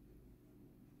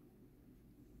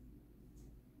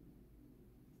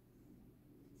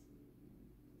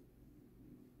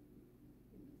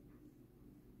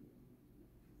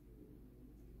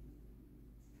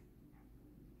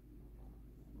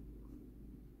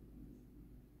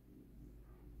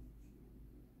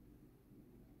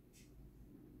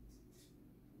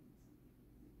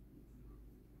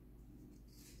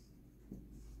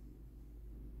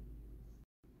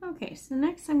 Okay, so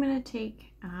next I'm going to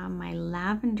take my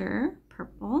lavender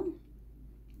purple,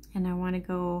 and I want to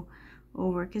go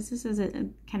over, because this is a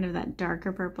kind of that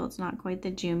darker purple. It's not quite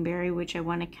the Juneberry, which I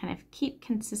want to kind of keep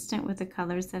consistent with the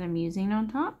colors that I'm using on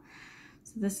top.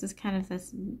 So this is kind of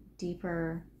this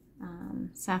deeper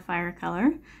sapphire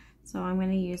color. So I'm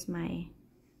going to use my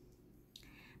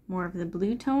more of the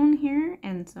blue tone here,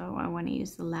 and so I want to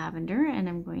use the lavender, and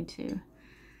I'm going to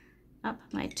up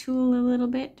my tool a little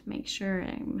bit to make sure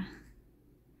I'm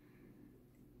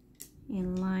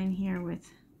in line here with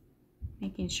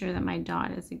making sure that my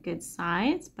dot is a good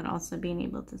size, but also being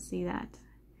able to see that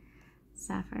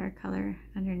sapphire color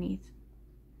underneath.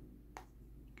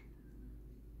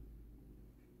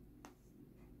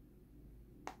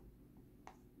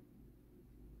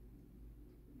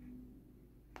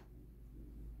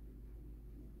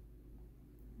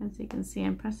 As you can see,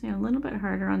 I'm pressing a little bit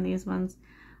harder on these ones,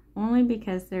 only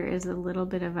because there is a little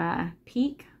bit of a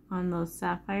peak on those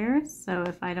sapphires. So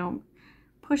if I don't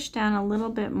push down a little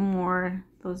bit more,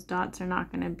 those dots are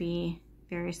not going to be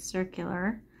very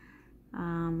circular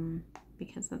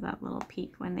because of that little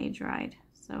peak when they dried.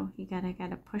 So you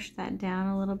gotta push that down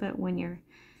a little bit when you're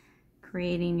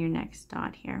creating your next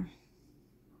dot here.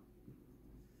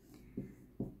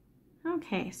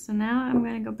 Okay, so now I'm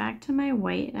going to go back to my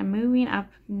white. I'm moving up,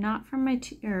 not from my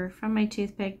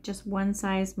toothpick, just one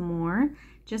size more,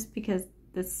 just because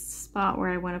this spot where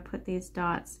I want to put these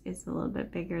dots is a little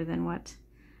bit bigger than what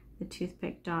the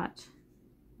toothpick dot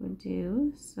would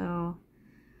do. So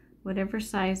whatever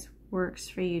size works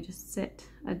for you, to sit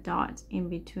a dot in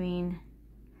between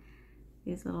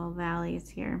these little valleys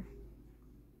here.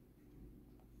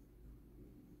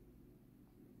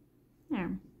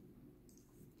 There.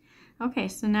 Okay,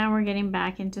 so now we're getting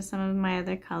back into some of my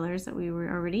other colors that we were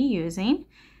already using.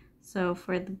 So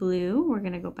for the blue, we're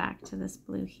going to go back to this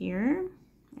blue here.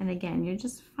 And again, you're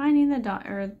just finding the dot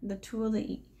or the tool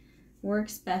that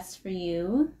works best for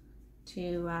you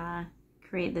to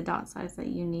create the dot size that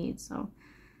you need. So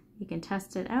you can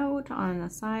test it out on the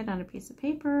side on a piece of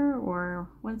paper, or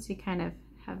once you kind of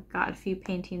have got a few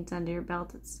paintings under your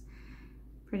belt, it's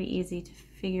pretty easy to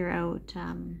figure out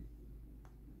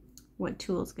what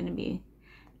tool is going to be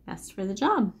best for the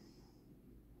job.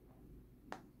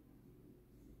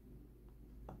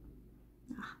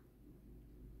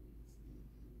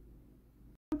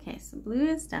 Okay, so blue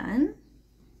is done.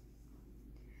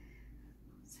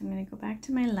 So I'm going to go back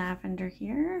to my lavender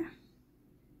here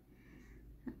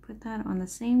and put that on the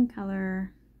same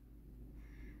color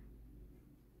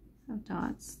of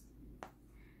dots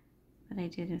that I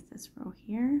did with this row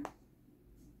here.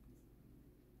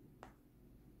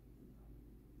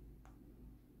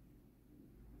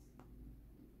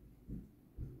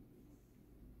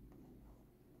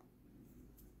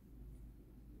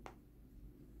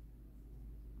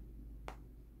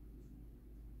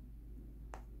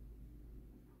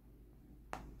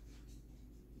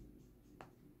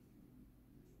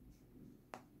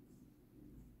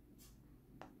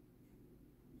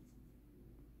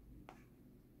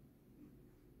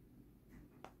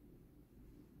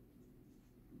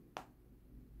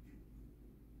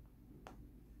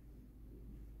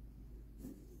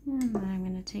 And then I'm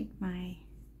going to take my,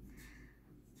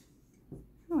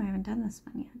 oh, I haven't done this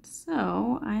one yet.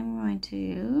 So I'm going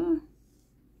to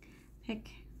pick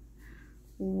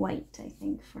white, I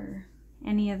think, for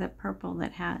any of the purple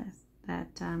that has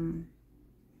that,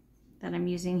 that I'm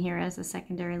using here as a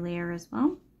secondary layer as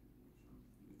well.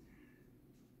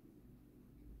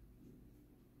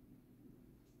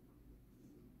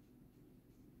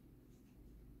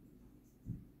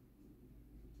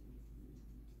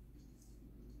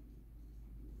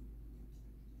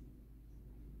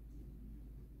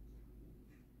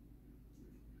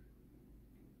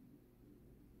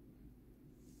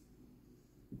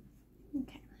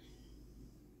 Okay,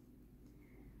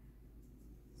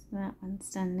 so that one's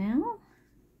done now.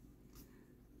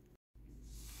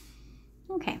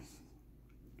 Okay,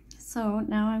 so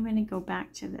now I'm going to go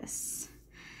back to this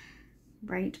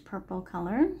bright purple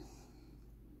color,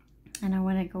 and I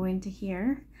want to go into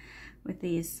here with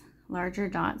these larger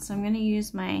dots. So I'm going to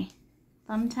use my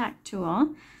thumbtack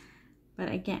tool,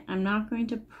 but again, I'm not going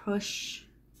to push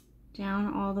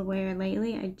down all the way or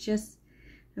lightly.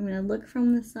 I'm going to look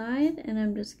from the side, and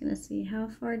I'm just going to see how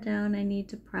far down I need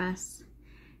to press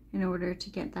in order to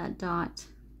get that dot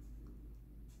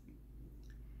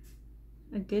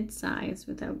a good size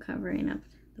without covering up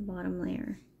the bottom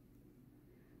layer.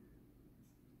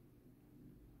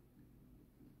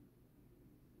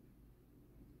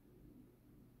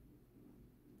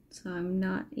 So I'm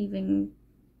not even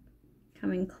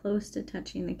coming close to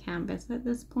touching the canvas at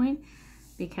this point,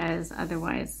 because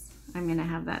otherwise I'm going to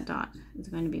have that dot. It's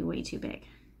going to be way too big.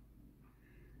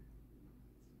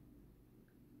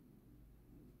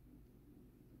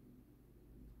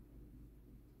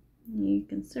 You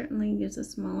can certainly use a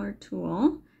smaller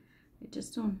tool. I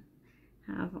just don't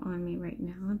have on me right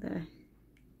now the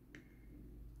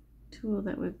tool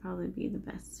that would probably be the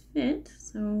best fit.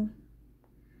 So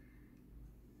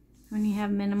when you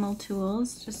have minimal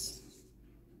tools, just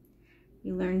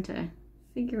you learn to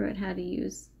figure out how to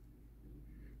use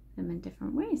them in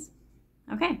different ways.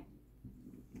 Okay,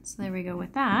 so there we go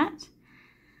with that.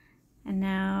 And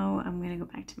now I'm going to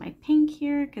go back to my pink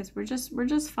here because we're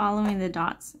just following the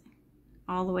dots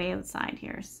all the way outside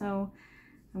here. So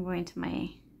I'm going to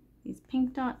these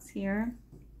pink dots here,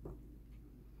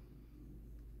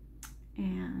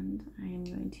 and I'm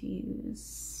going to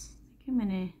use, I think I'm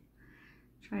going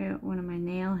to try out one of my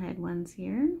nail head ones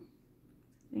here.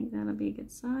 I think that'll be a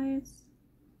good size.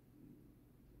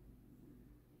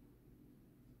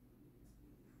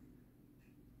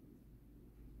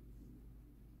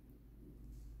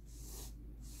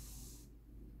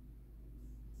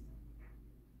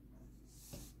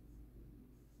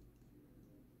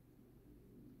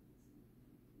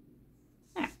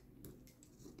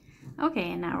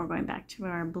 Okay, and now we're going back to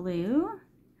our blue.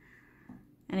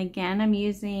 And again, I'm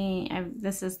using,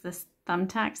 this is the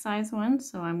thumbtack size one,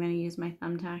 so I'm going to use my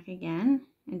thumbtack again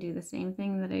and do the same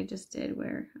thing that I just did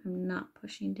where I'm not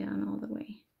pushing down all the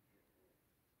way.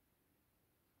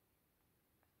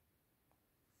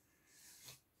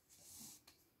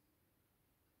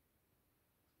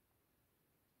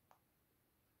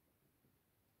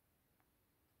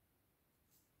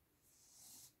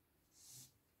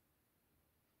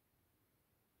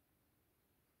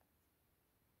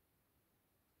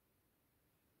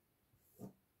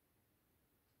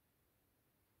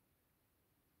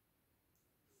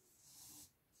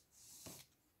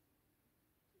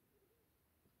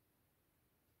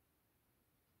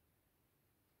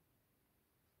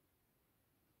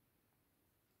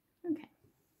 Okay,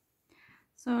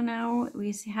 so now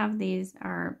we have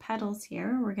our petals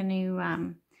here. We're going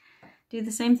to do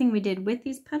the same thing we did with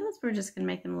these petals. We're just going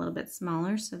to make them a little bit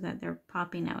smaller so that they're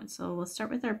popping out. So we'll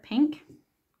start with our pink,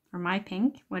 or my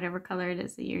pink, whatever color it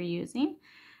is that you're using.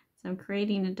 So I'm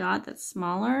creating a dot that's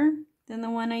smaller than the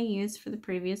one I used for the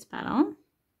previous petal.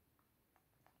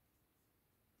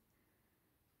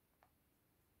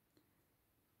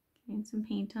 Getting some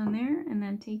paint on there, and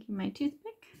then taking my toothpick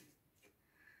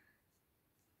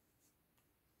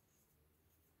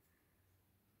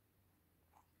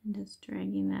and just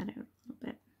dragging that out a little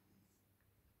bit.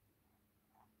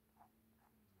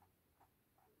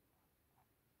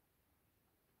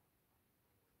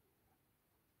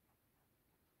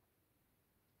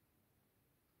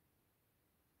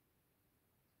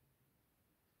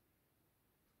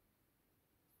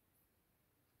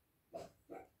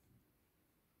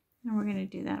 And we're going to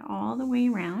do that all the way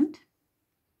around.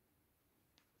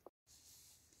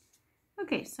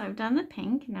 Okay, so I've done the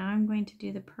pink. Now I'm going to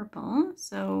do the purple.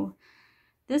 So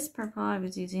this purple, I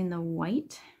was using the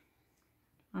white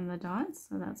on the dots.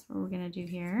 So that's what we're going to do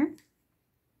here.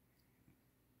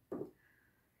 So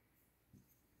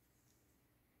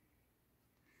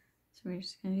we're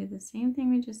just going to do the same thing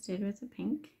we just did with the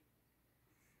pink.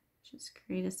 Just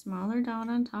create a smaller dot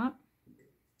on top.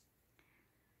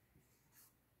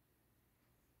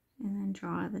 And then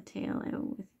draw the tail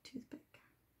out with a toothpick.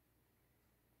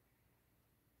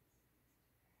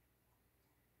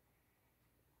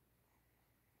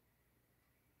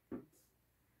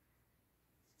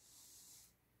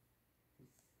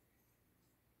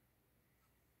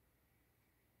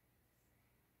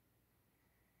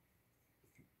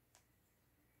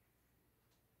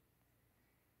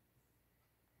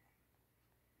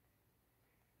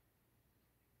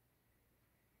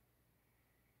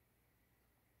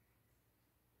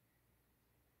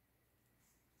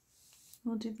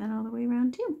 We'll do that all the way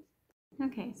around too.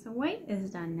 Okay, so white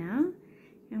is done now,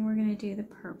 and we're going to do the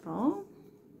purple.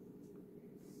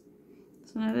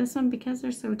 So now this one, because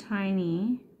they're so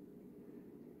tiny,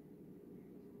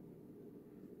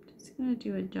 I'm just going to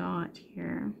do a dot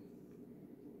here.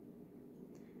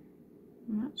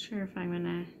 I'm not sure if I'm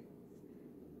going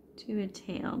to do a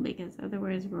tail, because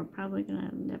otherwise we're probably going to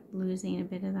end up losing a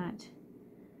bit of that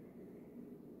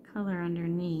color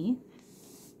underneath.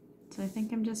 So I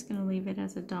think I'm just going to leave it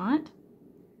as a dot,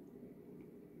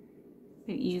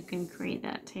 but you can create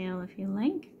that tail if you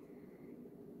like.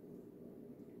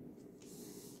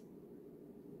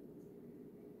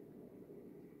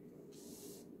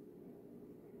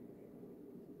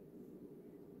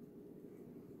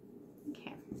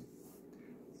 Okay,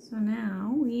 so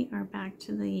now we are back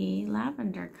to the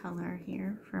lavender color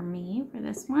here for me for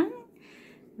this one,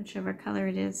 whichever color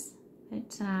it is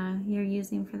that you're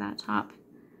using for that top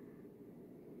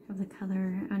of the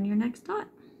color on your next dot.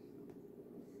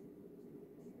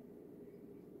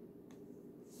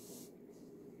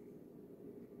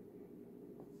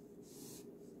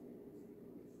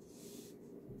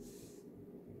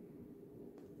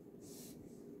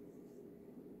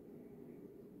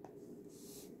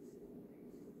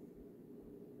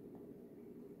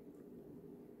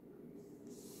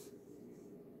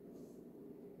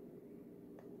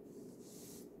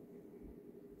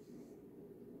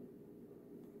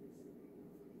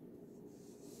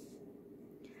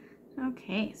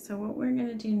 Okay, so what we're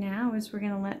gonna do now is we're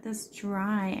gonna let this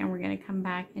dry, and we're gonna come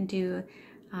back and do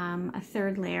a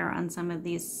third layer on some of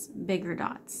these bigger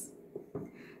dots.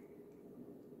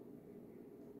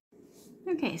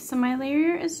 Okay, so my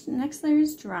next layer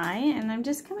is dry, and I'm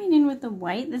just coming in with the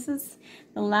white. This is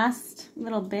the last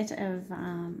little bit of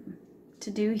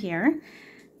to do here,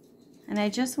 and I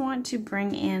just want to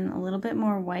bring in a little bit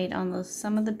more white on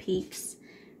some of the peaks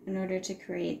in order to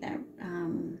create that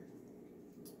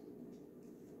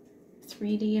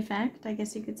 3D effect, I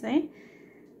guess you could say.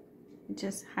 It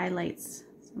just highlights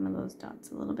some of those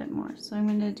dots a little bit more. So I'm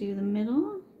going to do the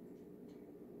middle.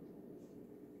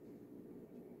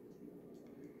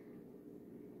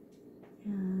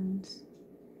 And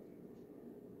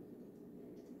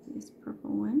these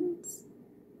purple ones.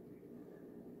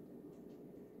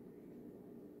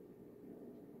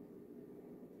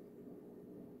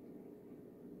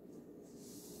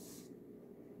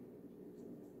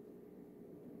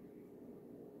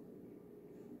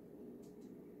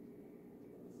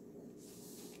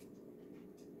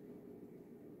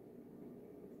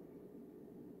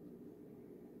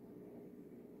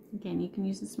 Again, you can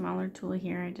use a smaller tool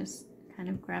here. I just kind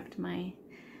of grabbed my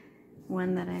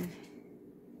one that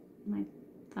my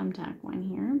thumbtack one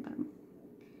here, and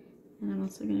I'm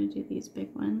also going to do these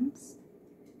big ones.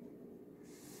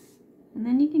 And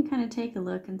then you can kind of take a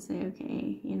look and say,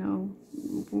 okay, you know,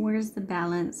 where's the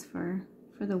balance for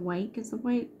the white, because the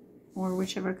white, or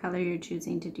whichever color you're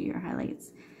choosing to do your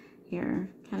highlights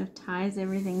here, kind of ties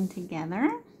everything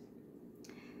together.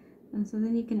 And so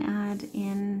then you can add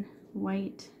in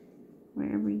white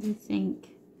wherever you think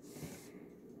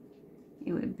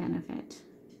it would benefit.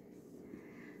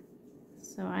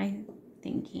 So I'm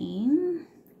thinking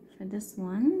for this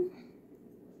one,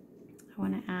 I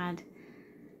want to add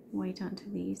white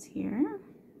onto these here.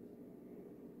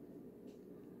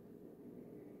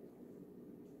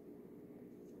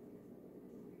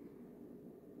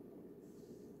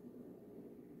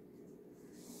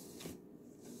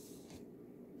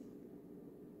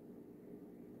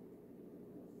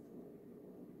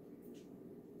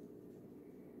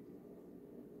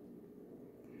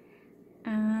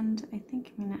 And I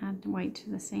think I'm going to add white to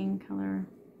the same color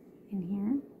in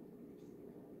here.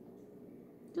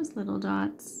 Just little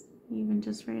dots, even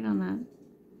just right on that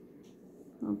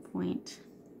little point.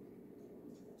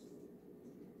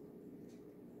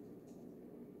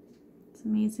 It's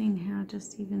amazing how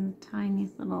just even the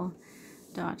tiniest little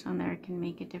dot on there can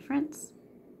make a difference.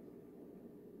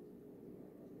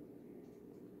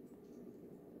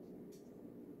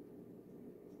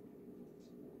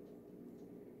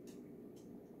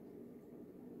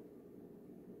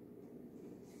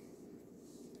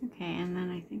 Okay, and then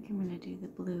I think I'm going to do the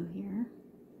blue here.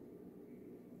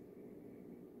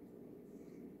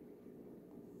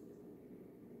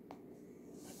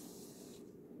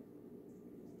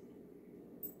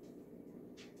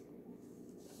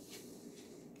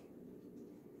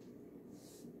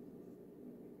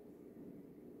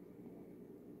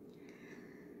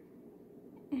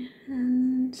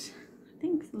 And I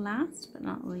think last but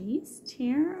not least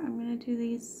here, I'm going to do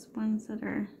these ones that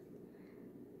are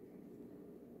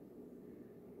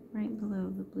right below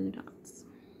the blue dots.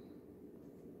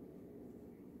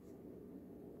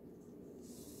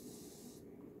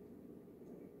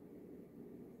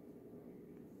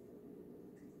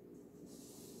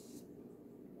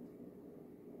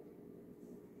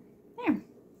 There,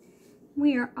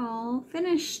 we are all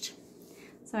finished.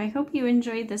 So I hope you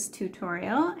enjoyed this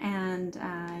tutorial, and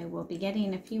I will be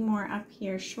getting a few more up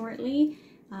here shortly.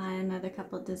 Another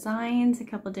couple of designs, a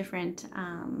couple different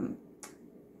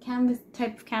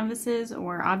type of canvases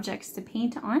or objects to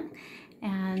paint on,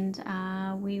 and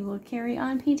we will carry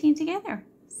on painting together.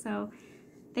 So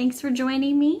thanks for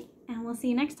joining me, and we'll see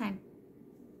you next time.